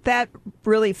high like that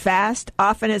really fast,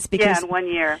 often it's because... Yeah, in 1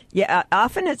 year. Yeah,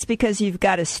 often it's because you've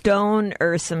got a stone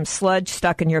or some sludge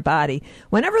stuck in your body.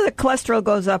 Whenever the cholesterol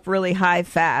goes up really high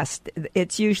fast,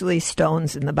 it's usually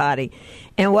stones in the body.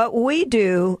 And what we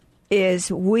do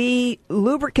is we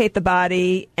lubricate the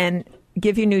body and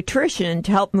give you nutrition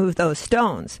to help move those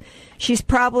stones. She's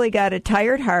probably got a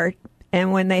tired heart,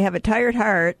 and when they have a tired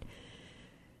heart...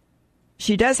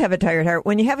 She does have a tired heart.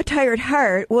 When you have a tired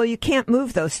heart, well, you can't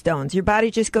move those stones. Your body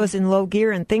just goes in low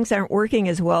gear, and things aren't working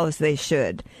as well as they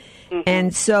should. Mm-hmm.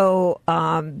 And so,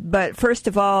 but first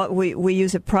of all, we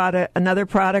use another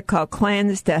product called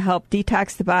Cleanse to help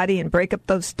detox the body and break up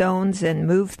those stones and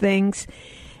move things.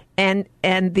 And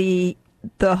the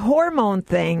hormone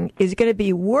thing is going to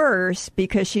be worse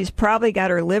because she's probably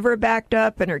got her liver backed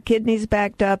up and her kidneys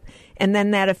backed up, and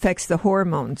then that affects the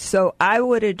hormones. So I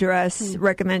would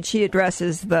recommend she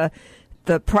addresses the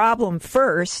problem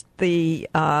first, the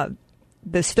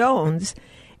stones,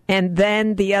 and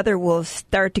then the other will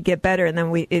start to get better, and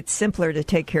then it's simpler to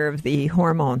take care of the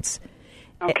hormones.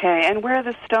 Okay, and where are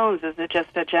the stones? Is it just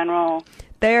a general...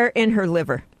 They're in her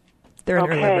liver. They're in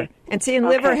her liver. And see,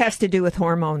 liver has to do with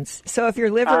hormones. So if your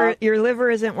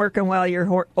liver isn't working well,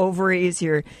 your ovaries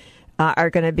are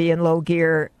going to be in low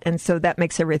gear, and so that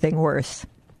makes everything worse.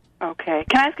 Okay.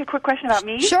 Can I ask a quick question about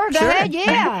me? Sure, go ahead.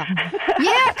 Yeah.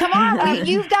 Yeah, come on.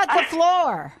 You've got the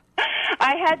floor.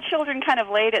 I had children kind of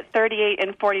late at 38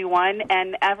 and 41,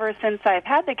 and ever since I've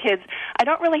had the kids, I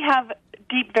don't really have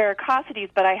deep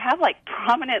varicosities, but I have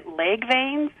prominent leg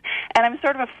veins, and I'm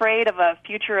sort of afraid of a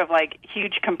future of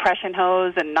huge compression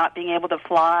hose and not being able to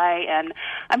fly. And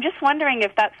I'm just wondering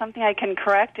if that's something I can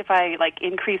correct if I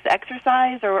increase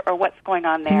exercise, or what's going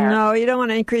on there. No, you don't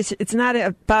want to increase. It's not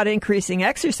about increasing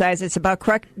exercise. It's about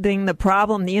correcting the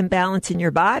problem, the imbalance in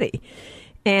your body.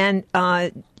 And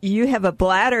you have a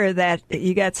bladder that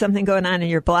you got something going on in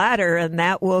your bladder, and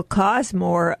that will cause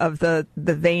more of the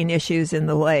vein issues in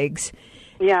the legs.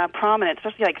 Yeah, prominent,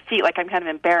 especially feet. I'm kind of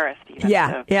embarrassed.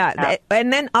 Yeah.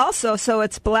 And then also, so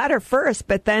it's bladder first,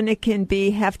 but then it can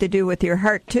have to do with your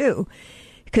heart too,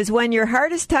 because when your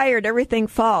heart is tired, everything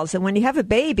falls, and when you have a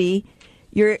baby,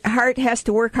 your heart has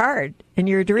to work hard, and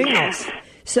your adrenals.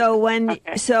 So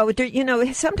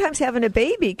sometimes having a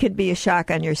baby could be a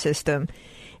shock on your system.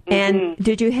 And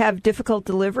did you have difficult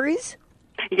deliveries?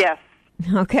 Yes.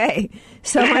 Okay.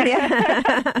 So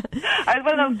I was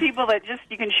one of those people that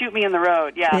you can shoot me in the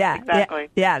road. Yeah, exactly.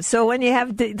 Yeah. So when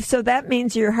you so that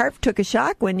means your heart took a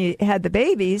shock when you had the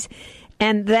babies,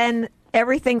 and then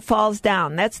everything falls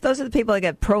down. Those are the people that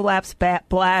get prolapsed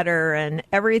bladder and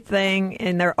everything,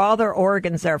 and all their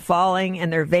organs are falling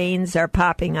and their veins are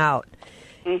popping out.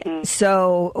 Mm-hmm.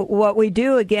 So what we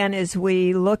do again is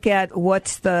we look at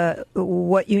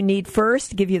what you need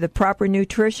first, give you the proper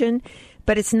nutrition,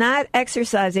 but it's not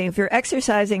exercising. If you're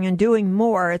exercising and doing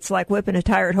more, it's like whipping a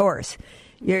tired horse.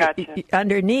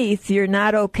 Underneath, you're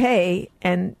not okay,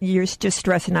 and you're just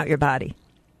stressing out your body.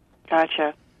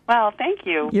 Gotcha. Well, thank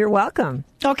you. You're welcome.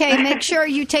 Okay, make sure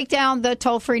you take down the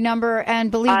toll-free number, and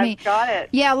believe me. I've got it.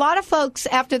 Yeah, a lot of folks,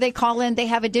 after they call in, they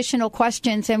have additional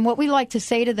questions, and what we like to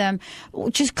say to them,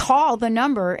 just call the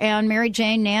number, and Mary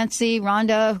Jane, Nancy,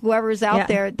 Rhonda, whoever's out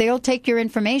there, they'll take your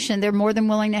information. They're more than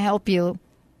willing to help you.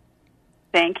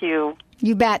 Thank you.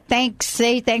 You bet. Thanks.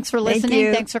 Thanks for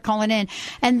listening. Thanks for calling in.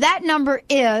 And that number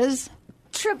is...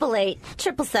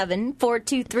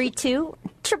 888-777-4232.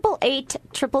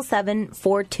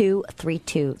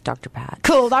 888-777-4232, Dr. Pat.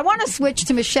 Cool. I want to switch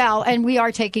to Michelle, and we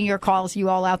are taking your calls, you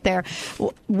all out there.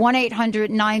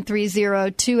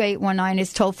 1-800-930-2819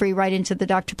 is toll-free right into the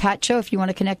Dr. Pat Show if you want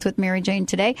to connect with Mary Jane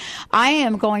today. I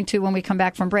am going to, when we come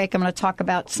back from break, I'm going to talk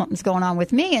about something's going on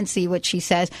with me and see what she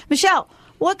says. Michelle,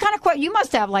 What kind of you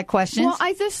must have like questions? Well,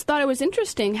 I just thought it was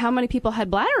interesting how many people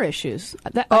had bladder issues.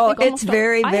 It's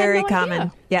very, very common.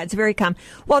 Idea. Yeah, it's very common.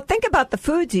 Well, think about the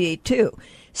foods you eat, too.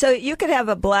 So you could have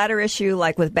a bladder issue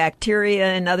like with bacteria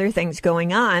and other things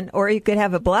going on, or you could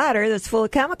have a bladder that's full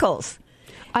of chemicals.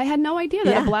 I had no idea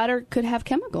that a bladder could have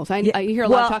chemicals. I hear a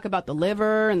lot of talk about the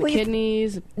liver and the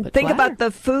kidneys. Think about the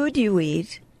food you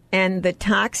eat and the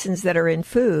toxins that are in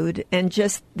food and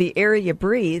just the air you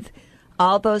breathe.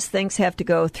 All those things have to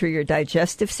go through your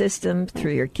digestive system,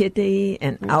 through your kidney,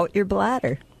 and out your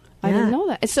bladder. I didn't know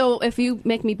that. So if you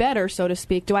make me better, so to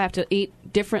speak, do I have to eat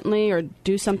differently or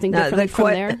do something differently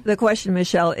from there? The question,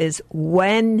 Michelle, is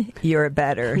when you're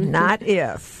better, not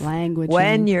if. Language.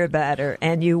 When you're better,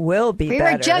 and you will be better.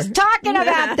 We were just talking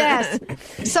about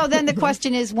this. So then the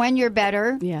question is when you're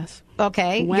better. Yes.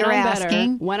 Okay, when you're I'm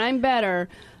asking. Better, when I'm better,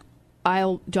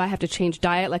 do I have to change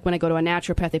diet? Like when I go to a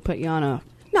naturopath, they put you on a...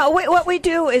 No, what we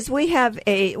do is we have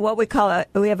a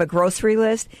grocery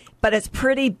list, but it's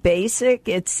pretty basic.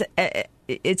 It's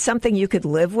something you could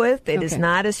live with. It is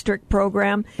not a strict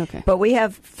program. Okay. But we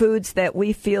have foods that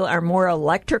we feel are more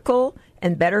electrical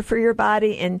and better for your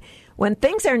body. And when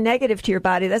things are negative to your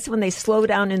body, that's when they slow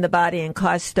down in the body and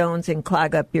cause stones and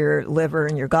clog up your liver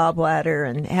and your gallbladder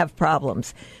and have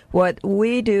problems. What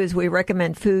we do is we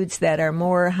recommend foods that are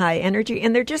more high energy,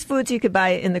 and they're just foods you could buy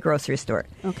in the grocery store.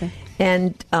 Okay.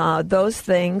 And those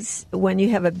things, when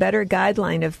you have a better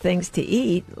guideline of things to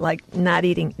eat, like not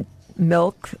eating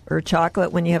milk or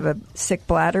chocolate when you have a sick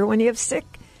bladder. When you have sick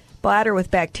bladder with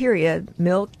bacteria,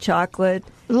 milk, chocolate.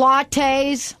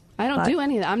 Lattes. I don't do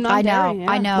any of that. I'm not dairy.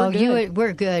 I know.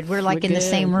 We're good. We're like in the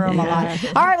same room a lot.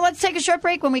 All right, let's take a short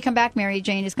break. When we come back, Mary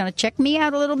Jane is going to check me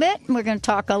out a little bit, and we're going to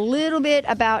talk a little bit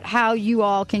about how you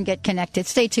all can get connected.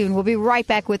 Stay tuned. We'll be right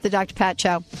back with the Dr. Pat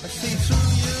Show.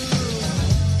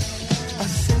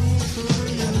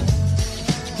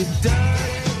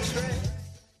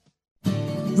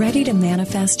 Ready to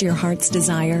manifest your heart's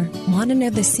desire? Want to know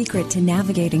the secret to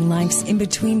navigating life's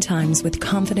in-between times with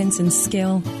confidence and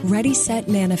skill? Ready, Set,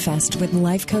 Manifest with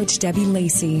life coach Debbie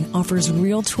Lacey offers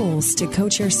real tools to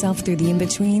coach yourself through the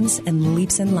in-betweens and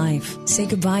leaps in life. Say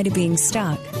goodbye to being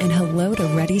stuck and hello to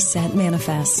Ready, Set,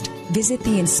 Manifest. Visit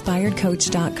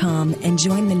theinspiredcoach.com and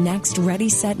join the next Ready,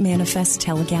 Set, Manifest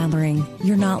telegathering.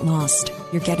 You're not lost.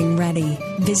 You're getting ready.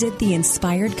 Visit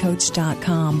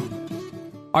theinspiredcoach.com.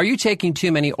 Are you taking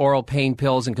too many oral pain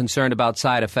pills and concerned about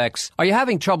side effects? Are you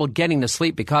having trouble getting to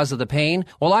sleep because of the pain?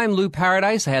 Well, I'm Lou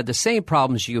Paradise. I had the same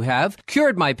problems you have.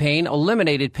 Cured my pain,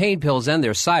 eliminated pain pills and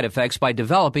their side effects by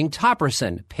developing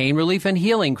Topricin, pain relief and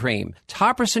healing cream.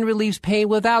 Topricin relieves pain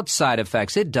without side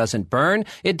effects. It doesn't burn,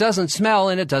 it doesn't smell,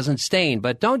 and it doesn't stain.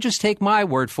 But don't just take my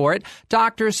word for it.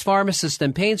 Doctors, pharmacists,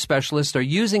 and pain specialists are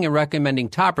using and recommending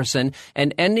Topricin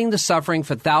and ending the suffering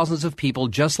for thousands of people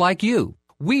just like you.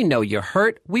 We know you're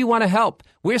hurt. We want to help.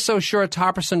 We're so sure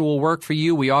Topricin will work for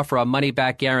you, we offer a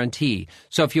money-back guarantee.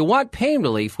 So if you want pain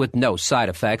relief with no side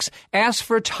effects, ask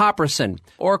for Topricin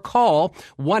or call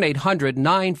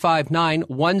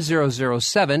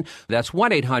 1-800-959-1007. That's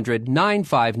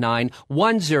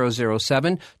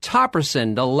 1-800-959-1007.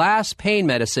 Topricin, the last pain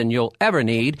medicine you'll ever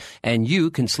need, and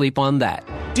you can sleep on that.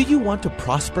 Do you want to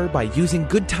prosper by using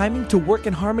good timing to work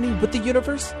in harmony with the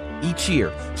universe? Each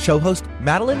year, show host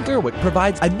Madeline Gerwick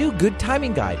provides a new good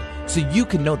timing guide so you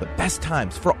can know the best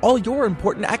times for all your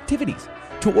important activities.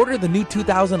 To order the new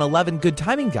 2011 Good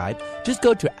Timing Guide, just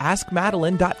go to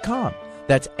AskMadeline.com.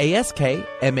 That's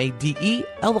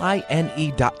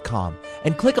AskMadeline.com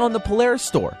and click on the Polaris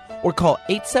store or call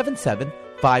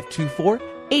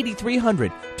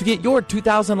 877-524-8300 to get your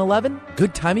 2011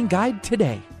 Good Timing Guide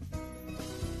today.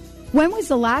 When was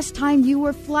the last time you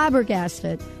were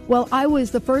flabbergasted? Well, I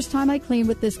was the first time I cleaned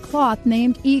with this cloth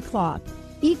named E-Cloth.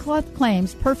 E-Cloth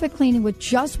claims perfect cleaning with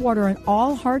just water on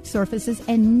all hard surfaces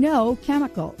and no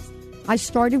chemicals. I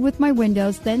started with my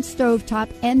windows, then stovetop,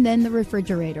 and then the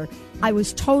refrigerator. I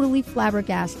was totally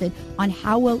flabbergasted on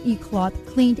how well E-Cloth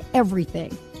cleaned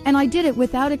everything. And I did it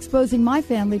without exposing my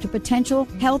family to potential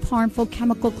health-harmful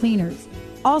chemical cleaners.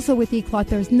 Also with E-Cloth,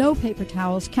 there's no paper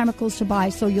towels, chemicals to buy,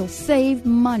 so you'll save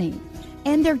money.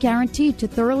 And they're guaranteed to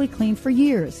thoroughly clean for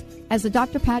years. As a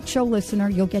Dr. Pat Show listener,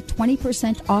 you'll get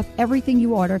 20% off everything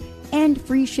you order and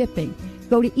free shipping.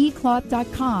 Go to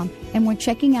ecloth.com, and when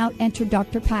checking out, enter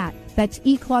Dr. Pat. That's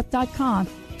ecloth.com.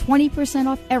 20%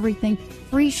 off everything,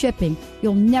 free shipping.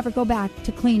 You'll never go back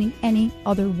to cleaning any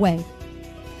other way.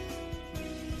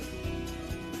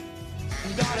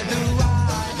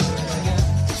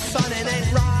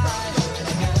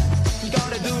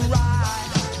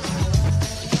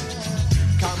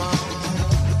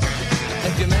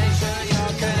 If you make sure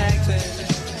you're connected,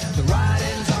 the right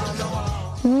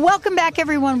Welcome back,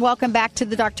 everyone. Welcome back to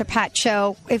the Dr. Pat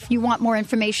Show. If you want more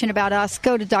information about us,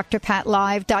 go to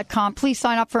drpatlive.com. Please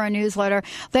sign up for our newsletter.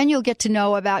 Then you'll get to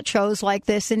know about shows like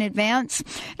this in advance,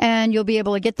 and you'll be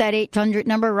able to get that 800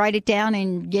 number, write it down,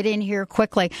 and get in here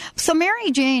quickly. So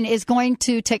Mary Jane is going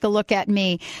to take a look at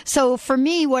me. So for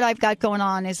me, what I've got going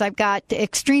on is I've got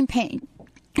extreme pain.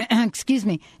 Excuse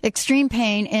me, extreme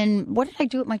pain. And what did I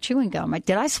do with my chewing gum?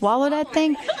 Did I swallow that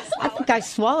thing? I think I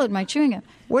swallowed my chewing gum.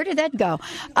 Where did that go?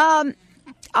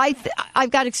 I've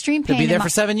got extreme pain. It'll be there for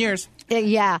 7 years.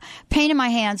 Yeah, pain in my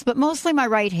hands, but mostly my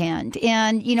right hand.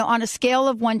 And, on a scale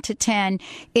of 1 to 10,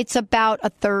 it's about a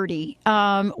 30.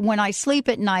 When I sleep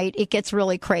at night, it gets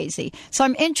really crazy. So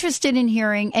I'm interested in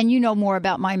hearing, and you know more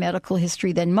about my medical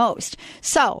history than most.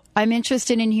 So I'm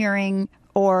interested in hearing,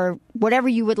 or whatever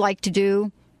you would like to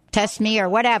do, test me or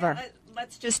whatever.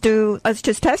 Let's just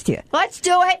test you. Let's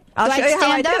do it. I'll show you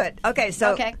how I do up? it. Okay,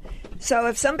 so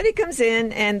if somebody comes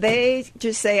in and they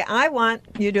just say, I want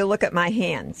you to look at my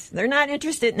hands. They're not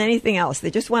interested in anything else.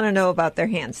 They just want to know about their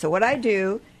hands. So what I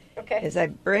do is I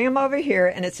bring them over here,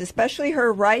 and it's especially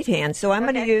her right hand. So I'm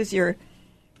going to use your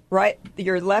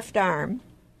left arm,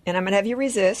 and I'm going to have you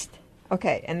resist.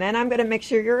 Okay, and then I'm going to make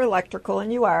sure you're electrical,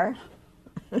 and you are.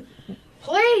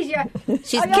 Please,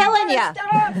 she's killing you.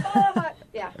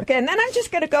 Yeah. Okay, and then I'm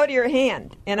just going to go to your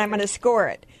hand, and I'm going to score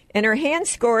it. And her hand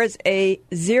scores a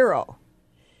 0.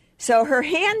 So her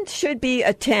hand should be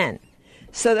a 10.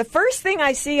 So the first thing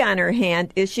I see on her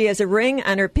hand is she has a ring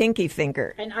on her pinky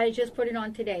finger. And I just put it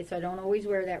on today, so I don't always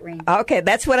wear that ring. Okay,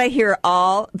 that's what I hear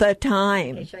all the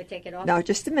time. Okay, should I take it off? No,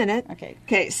 just a minute. Okay.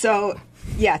 Okay, so,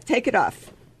 yeah, take it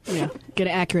off. Yeah, get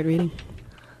an accurate reading.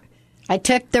 I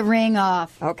took the ring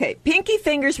off. Okay, pinky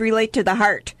fingers relate to the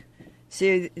heart. So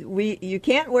you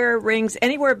can't wear rings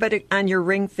anywhere but on your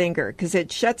ring finger because it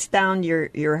shuts down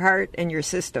your heart and your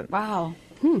system. Wow.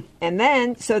 And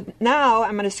then, so now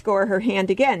I'm going to score her hand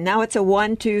again. Now it's a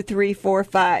 1, 2, 3, 4,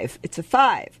 5. It's a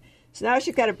 5. So now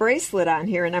she's got a bracelet on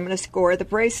here, and I'm going to score the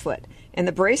bracelet. And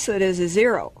the bracelet is a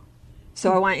 0.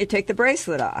 So I want you to take the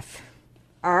bracelet off.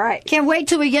 All right. Can't wait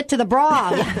till we get to the bra.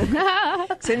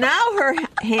 So now her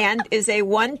hand is a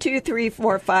 1, 2, 3,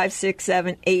 4, 5, 6,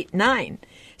 7, 8, 9.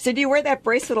 So do you wear that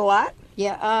bracelet a lot?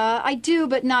 Yeah, I do,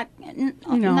 but not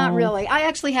really. I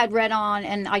actually had red on,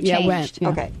 and I changed.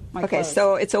 Okay. my Okay, clothes.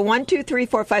 so it's a 1, 2, 3,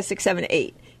 4, 5, 6, 7,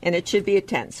 8, and it should be a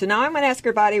 10. So now I'm going to ask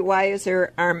her body, why is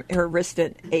her wrist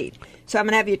at 8? So I'm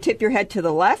going to have you tip your head to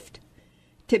the left,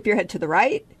 tip your head to the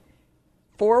right,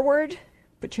 forward,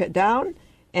 put your head down,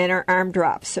 and her arm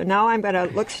drops. So now I'm going to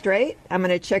look straight. I'm going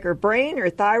to check her brain,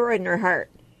 her thyroid, and her heart.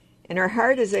 And her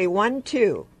heart is a 1,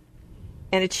 2,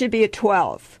 and it should be a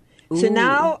 12. So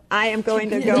now I am going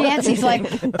to go. Nancy's like,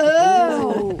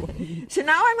 oh. So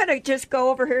now I'm going to just go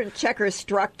over here and check her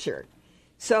structure.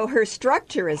 So her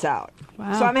structure is out.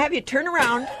 Wow. So I'm going to have you turn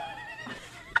around,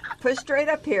 push straight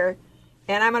up here,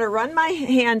 and I'm going to run my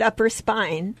hand up her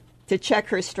spine to check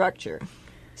her structure.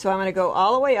 So I'm going to go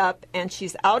all the way up, and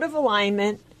she's out of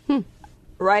alignment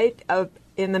right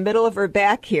in the middle of her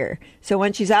back here. So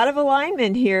when she's out of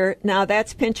alignment here, now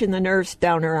that's pinching the nerves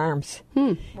down her arms.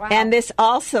 Wow. And this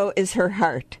also is her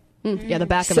heart. Yeah, the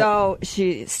back of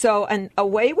it. So a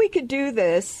way we could do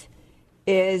this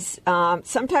is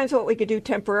sometimes what we could do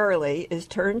temporarily is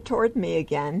turn toward me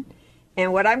again.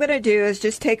 And what I'm going to do is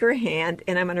just take her hand,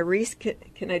 and I'm going to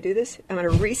can I do this? I'm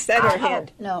going to reset her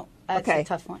hand. No, that's a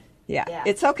tough one. Yeah,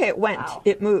 it's okay. It went. Wow.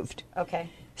 It moved. Okay.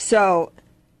 So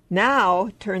now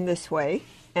turn this way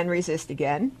and resist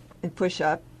again and push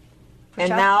up. Push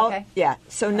and up? now, Okay. yeah.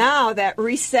 So now that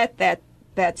reset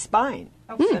that spine.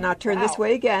 Okay. So now turn this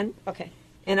way again. Okay.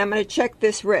 And I'm going to check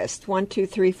this wrist. 1, 2,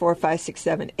 3, 4, 5, 6,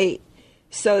 7, 8.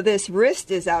 So this wrist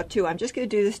is out too. I'm just going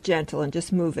to do this gentle and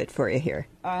just move it for you here.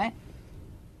 All right.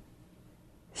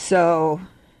 So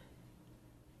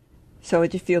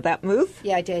did you feel that move?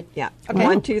 Yeah, I did. Yeah. Okay.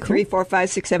 1, 2, 3, 4, 5,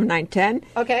 6, 7, 9, 10.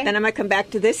 Okay. Then I'm going to come back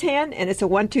to this hand, and it's a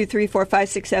 1, 2, 3, 4, 5,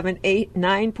 6, 7, 8,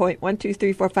 9 point. 1, 2,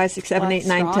 3, 4, 5, 6, 7, 8,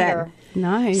 9, 10.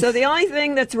 Nice. So the only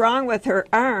thing that's wrong with her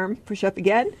arm, push up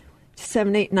again,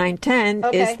 7, 8, 9, 10,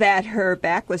 Okay. is that her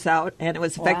back was out and it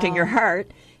was affecting Wow. your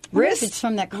heart. Wrist, it's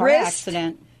from that car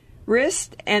accident.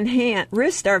 Wrist and hand.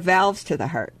 Wrist are valves to the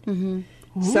heart. Mm-hmm.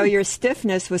 So your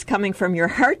stiffness was coming from your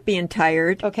heart being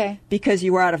tired because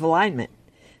you were out of alignment.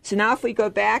 So now if we go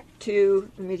back to,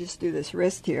 let me just do this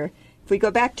wrist here. If we go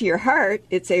back to your heart,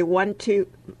 it's a 1, 2,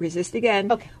 resist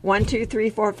again. Okay. 1, 2, 3,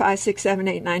 4, 5, 6, 7,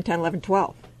 8, 9, 10, 11,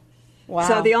 12. Wow.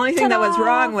 So the only thing that was Ta-da!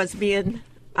 wrong was being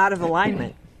out of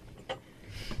alignment.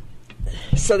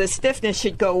 So the stiffness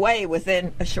should go away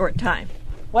within a short time.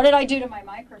 What did I do to my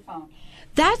microphone?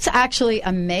 That's actually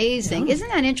amazing. Isn't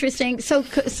that interesting? So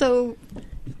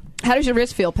how does your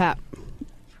wrist feel, Pat?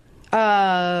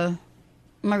 My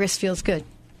wrist feels good.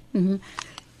 Mm-hmm.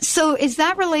 So is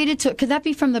that related to, could that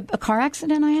be from a car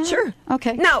accident I had? Sure.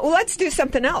 Okay. Now, let's do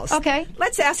something else. Okay.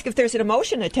 Let's ask if there's an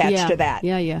emotion attached to that.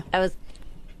 Yeah. I was.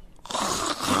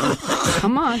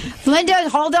 Come on. Linda,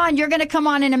 hold on. You're going to come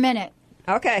on in a minute.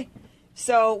 Okay.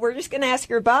 So we're just going to ask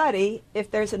your body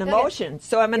if there's an emotion.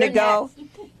 So I'm going to go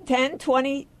 10,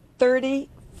 20, 30,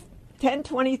 10,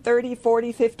 20, 30,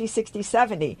 40, 50, 60,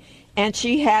 70. And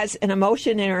she has an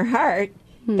emotion in her heart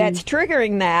that's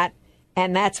triggering that,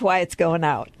 and that's why it's going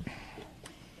out.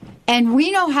 And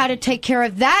we know how to take care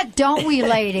of that, don't we,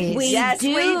 ladies? We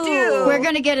do. We're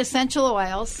going to get essential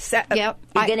oils. Yep.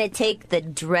 You're going to take the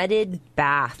dreaded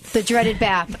bath. The dreaded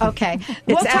bath. Okay.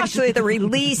 It's actually the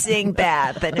releasing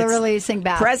bath. And the releasing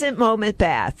bath. Present moment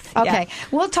bath. Okay. Yeah.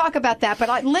 We'll talk about that.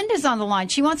 But Linda's on the line.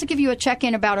 She wants to give you a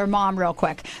check-in about her mom real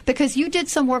quick. Because you did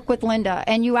some work with Linda,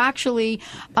 and you actually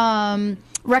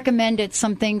recommended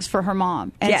some things for her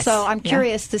mom. And so I'm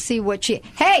curious to see what she...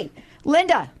 Hey,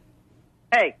 Linda.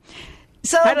 Hey.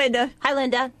 So, Hi, Linda. Hi,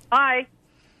 Linda. Hi.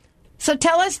 So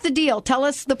tell us the deal. Tell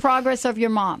us the progress of your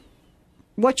mom.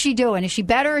 What's she doing? Is she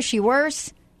better? Is she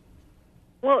worse?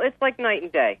 Well, it's like night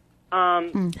and day.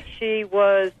 She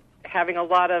was having a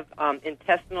lot of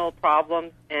intestinal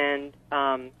problems, and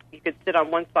you could sit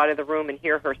on one side of the room and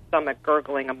hear her stomach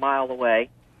gurgling a mile away.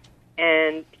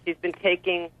 And she's been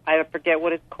taking, I forget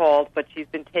what it's called, but she's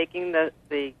been taking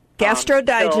the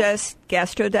Gastro-Digest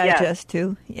yes.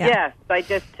 2. Yeah. Yes,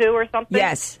 Digest 2 or something?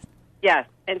 Yes. Yes,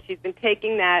 and she's been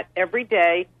taking that every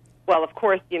day. Well, of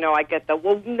course, I get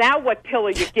well, now what pill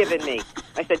are you giving me?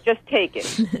 I said, just take it.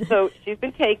 So she's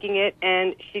been taking it,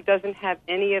 and she doesn't have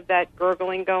any of that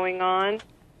gurgling going on.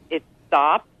 It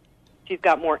stopped. She's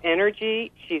got more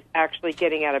energy. She's actually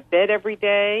getting out of bed every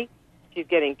day. She's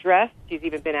getting dressed. She's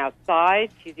even been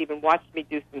outside. She's even watched me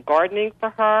do some gardening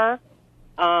for her.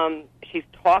 She's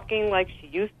talking like she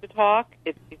used to talk.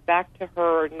 She's back to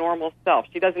her normal self.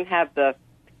 She doesn't have the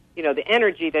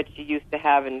energy that she used to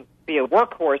have and be a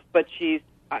workhorse, but it's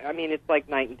like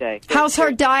night and day. How's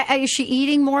her diet? Is she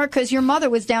eating more? Because your mother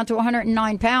was down to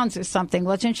 109 pounds or something,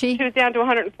 wasn't she? She was down to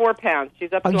 104 pounds.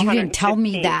 She's up to 115. You didn't tell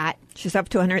me that. She's up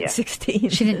to 116. Yeah.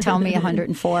 She didn't tell me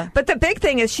 104. But the big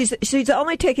thing is she's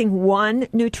only taking one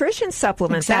nutrition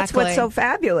supplement. Exactly. That's what's so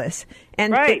fabulous.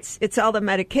 And right. it's all the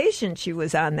medication she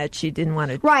was on that she didn't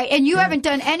want to. Right, and you haven't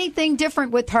done anything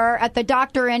different with her at the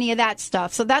doctor or any of that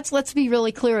stuff. So let's be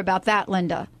really clear about that,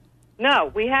 Linda.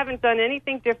 No, we haven't done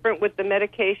anything different with the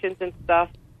medications and stuff.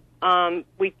 I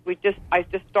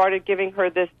just started giving her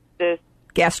this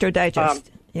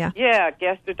Gastro-Digest. Yeah,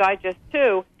 Gastro-Digest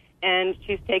 2, and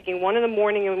she's taking one in the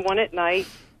morning and one at night,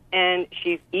 and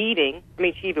she's eating. I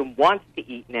mean, she even wants to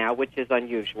eat now, which is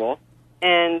unusual.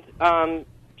 And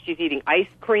she's eating ice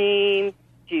cream.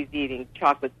 She's eating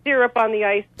chocolate syrup on the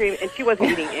ice cream, and she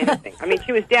wasn't eating anything. I mean,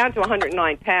 she was down to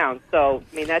 109 pounds, so,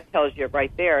 that tells you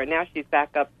right there. And now she's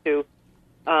back up to,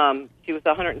 she was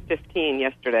 115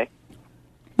 yesterday.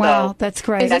 Wow, so that's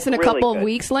great. Is this in a couple really of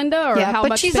weeks, Linda, or how but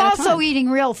much she's span of also time? eating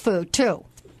real food, too.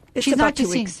 She's not about 2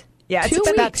 just weeks. Yeah, it's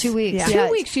about 2 weeks. Yeah.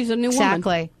 2 weeks, she's a new woman.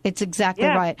 Exactly. It's exactly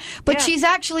right. But she's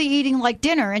actually eating like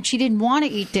dinner, and she didn't want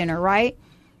to eat dinner, right?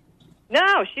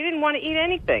 No, she didn't want to eat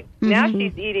anything. Now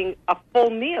she's eating a full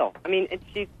meal. I mean,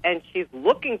 and she's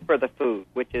looking for the food,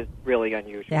 which is really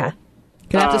unusual. Yeah.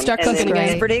 Gonna have to start cooking again.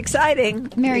 It's pretty exciting.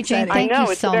 Mary Jane, thank you so much. I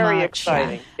know, it's very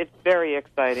exciting. Yeah. It's very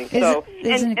exciting.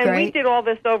 Isn't it and great? we did all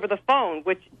this over the phone,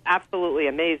 which absolutely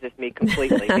amazes me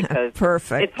completely because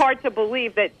Perfect. It's hard to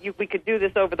believe that we could do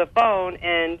this over the phone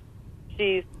and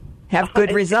she's... Have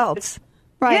good results.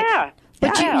 Right. Yeah.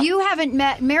 But you haven't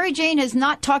met, Mary Jane has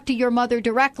not talked to your mother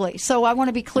directly, so I want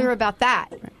to be clear about that.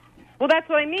 Well, that's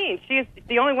what I mean. She's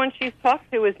the only one she's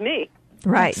talked to is me.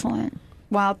 Right. Excellent.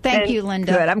 Wow, thank you,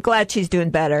 Linda. Good. I'm glad she's doing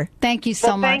better. Thank you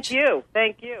so much.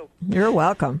 Thank you. You're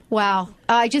welcome. Wow.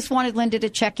 I just wanted Linda to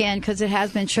check in because it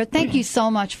has been short. Thank you so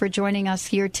much for joining us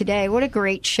here today. What a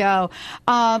great show.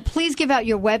 Please give out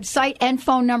your website and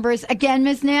phone numbers again,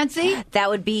 Ms. Nancy. That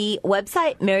would be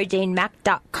website,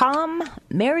 MaryJaneMack.com.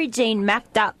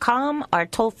 MaryJaneMack.com. Our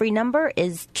toll-free number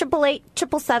is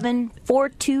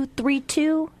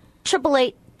 888-777-4232.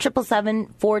 888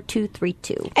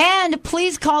 877-4232. And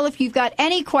please call if you've got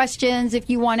any questions, if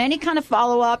you want any kind of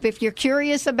follow-up, if you're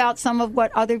curious about some of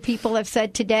what other people have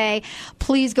said today,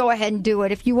 please go ahead and do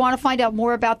it. If you want to find out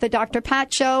more about the Dr.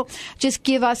 Pat Show, just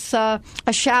give us a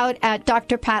shout at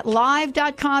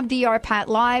drpatlive.com,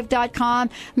 drpatlive.com.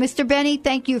 Mr. Benny,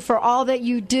 thank you for all that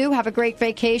you do. Have a great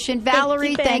vacation.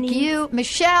 Valerie, thank you.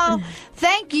 Michelle,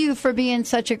 thank you for being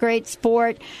such a great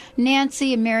sport.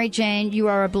 Nancy and Mary Jane, you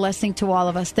are a blessing to all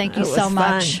of us. Thank you so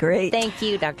much. Great. Thank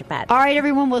you, Dr. Pat. All right,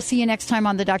 everyone. We'll see you next time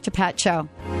on the Dr. Pat Show.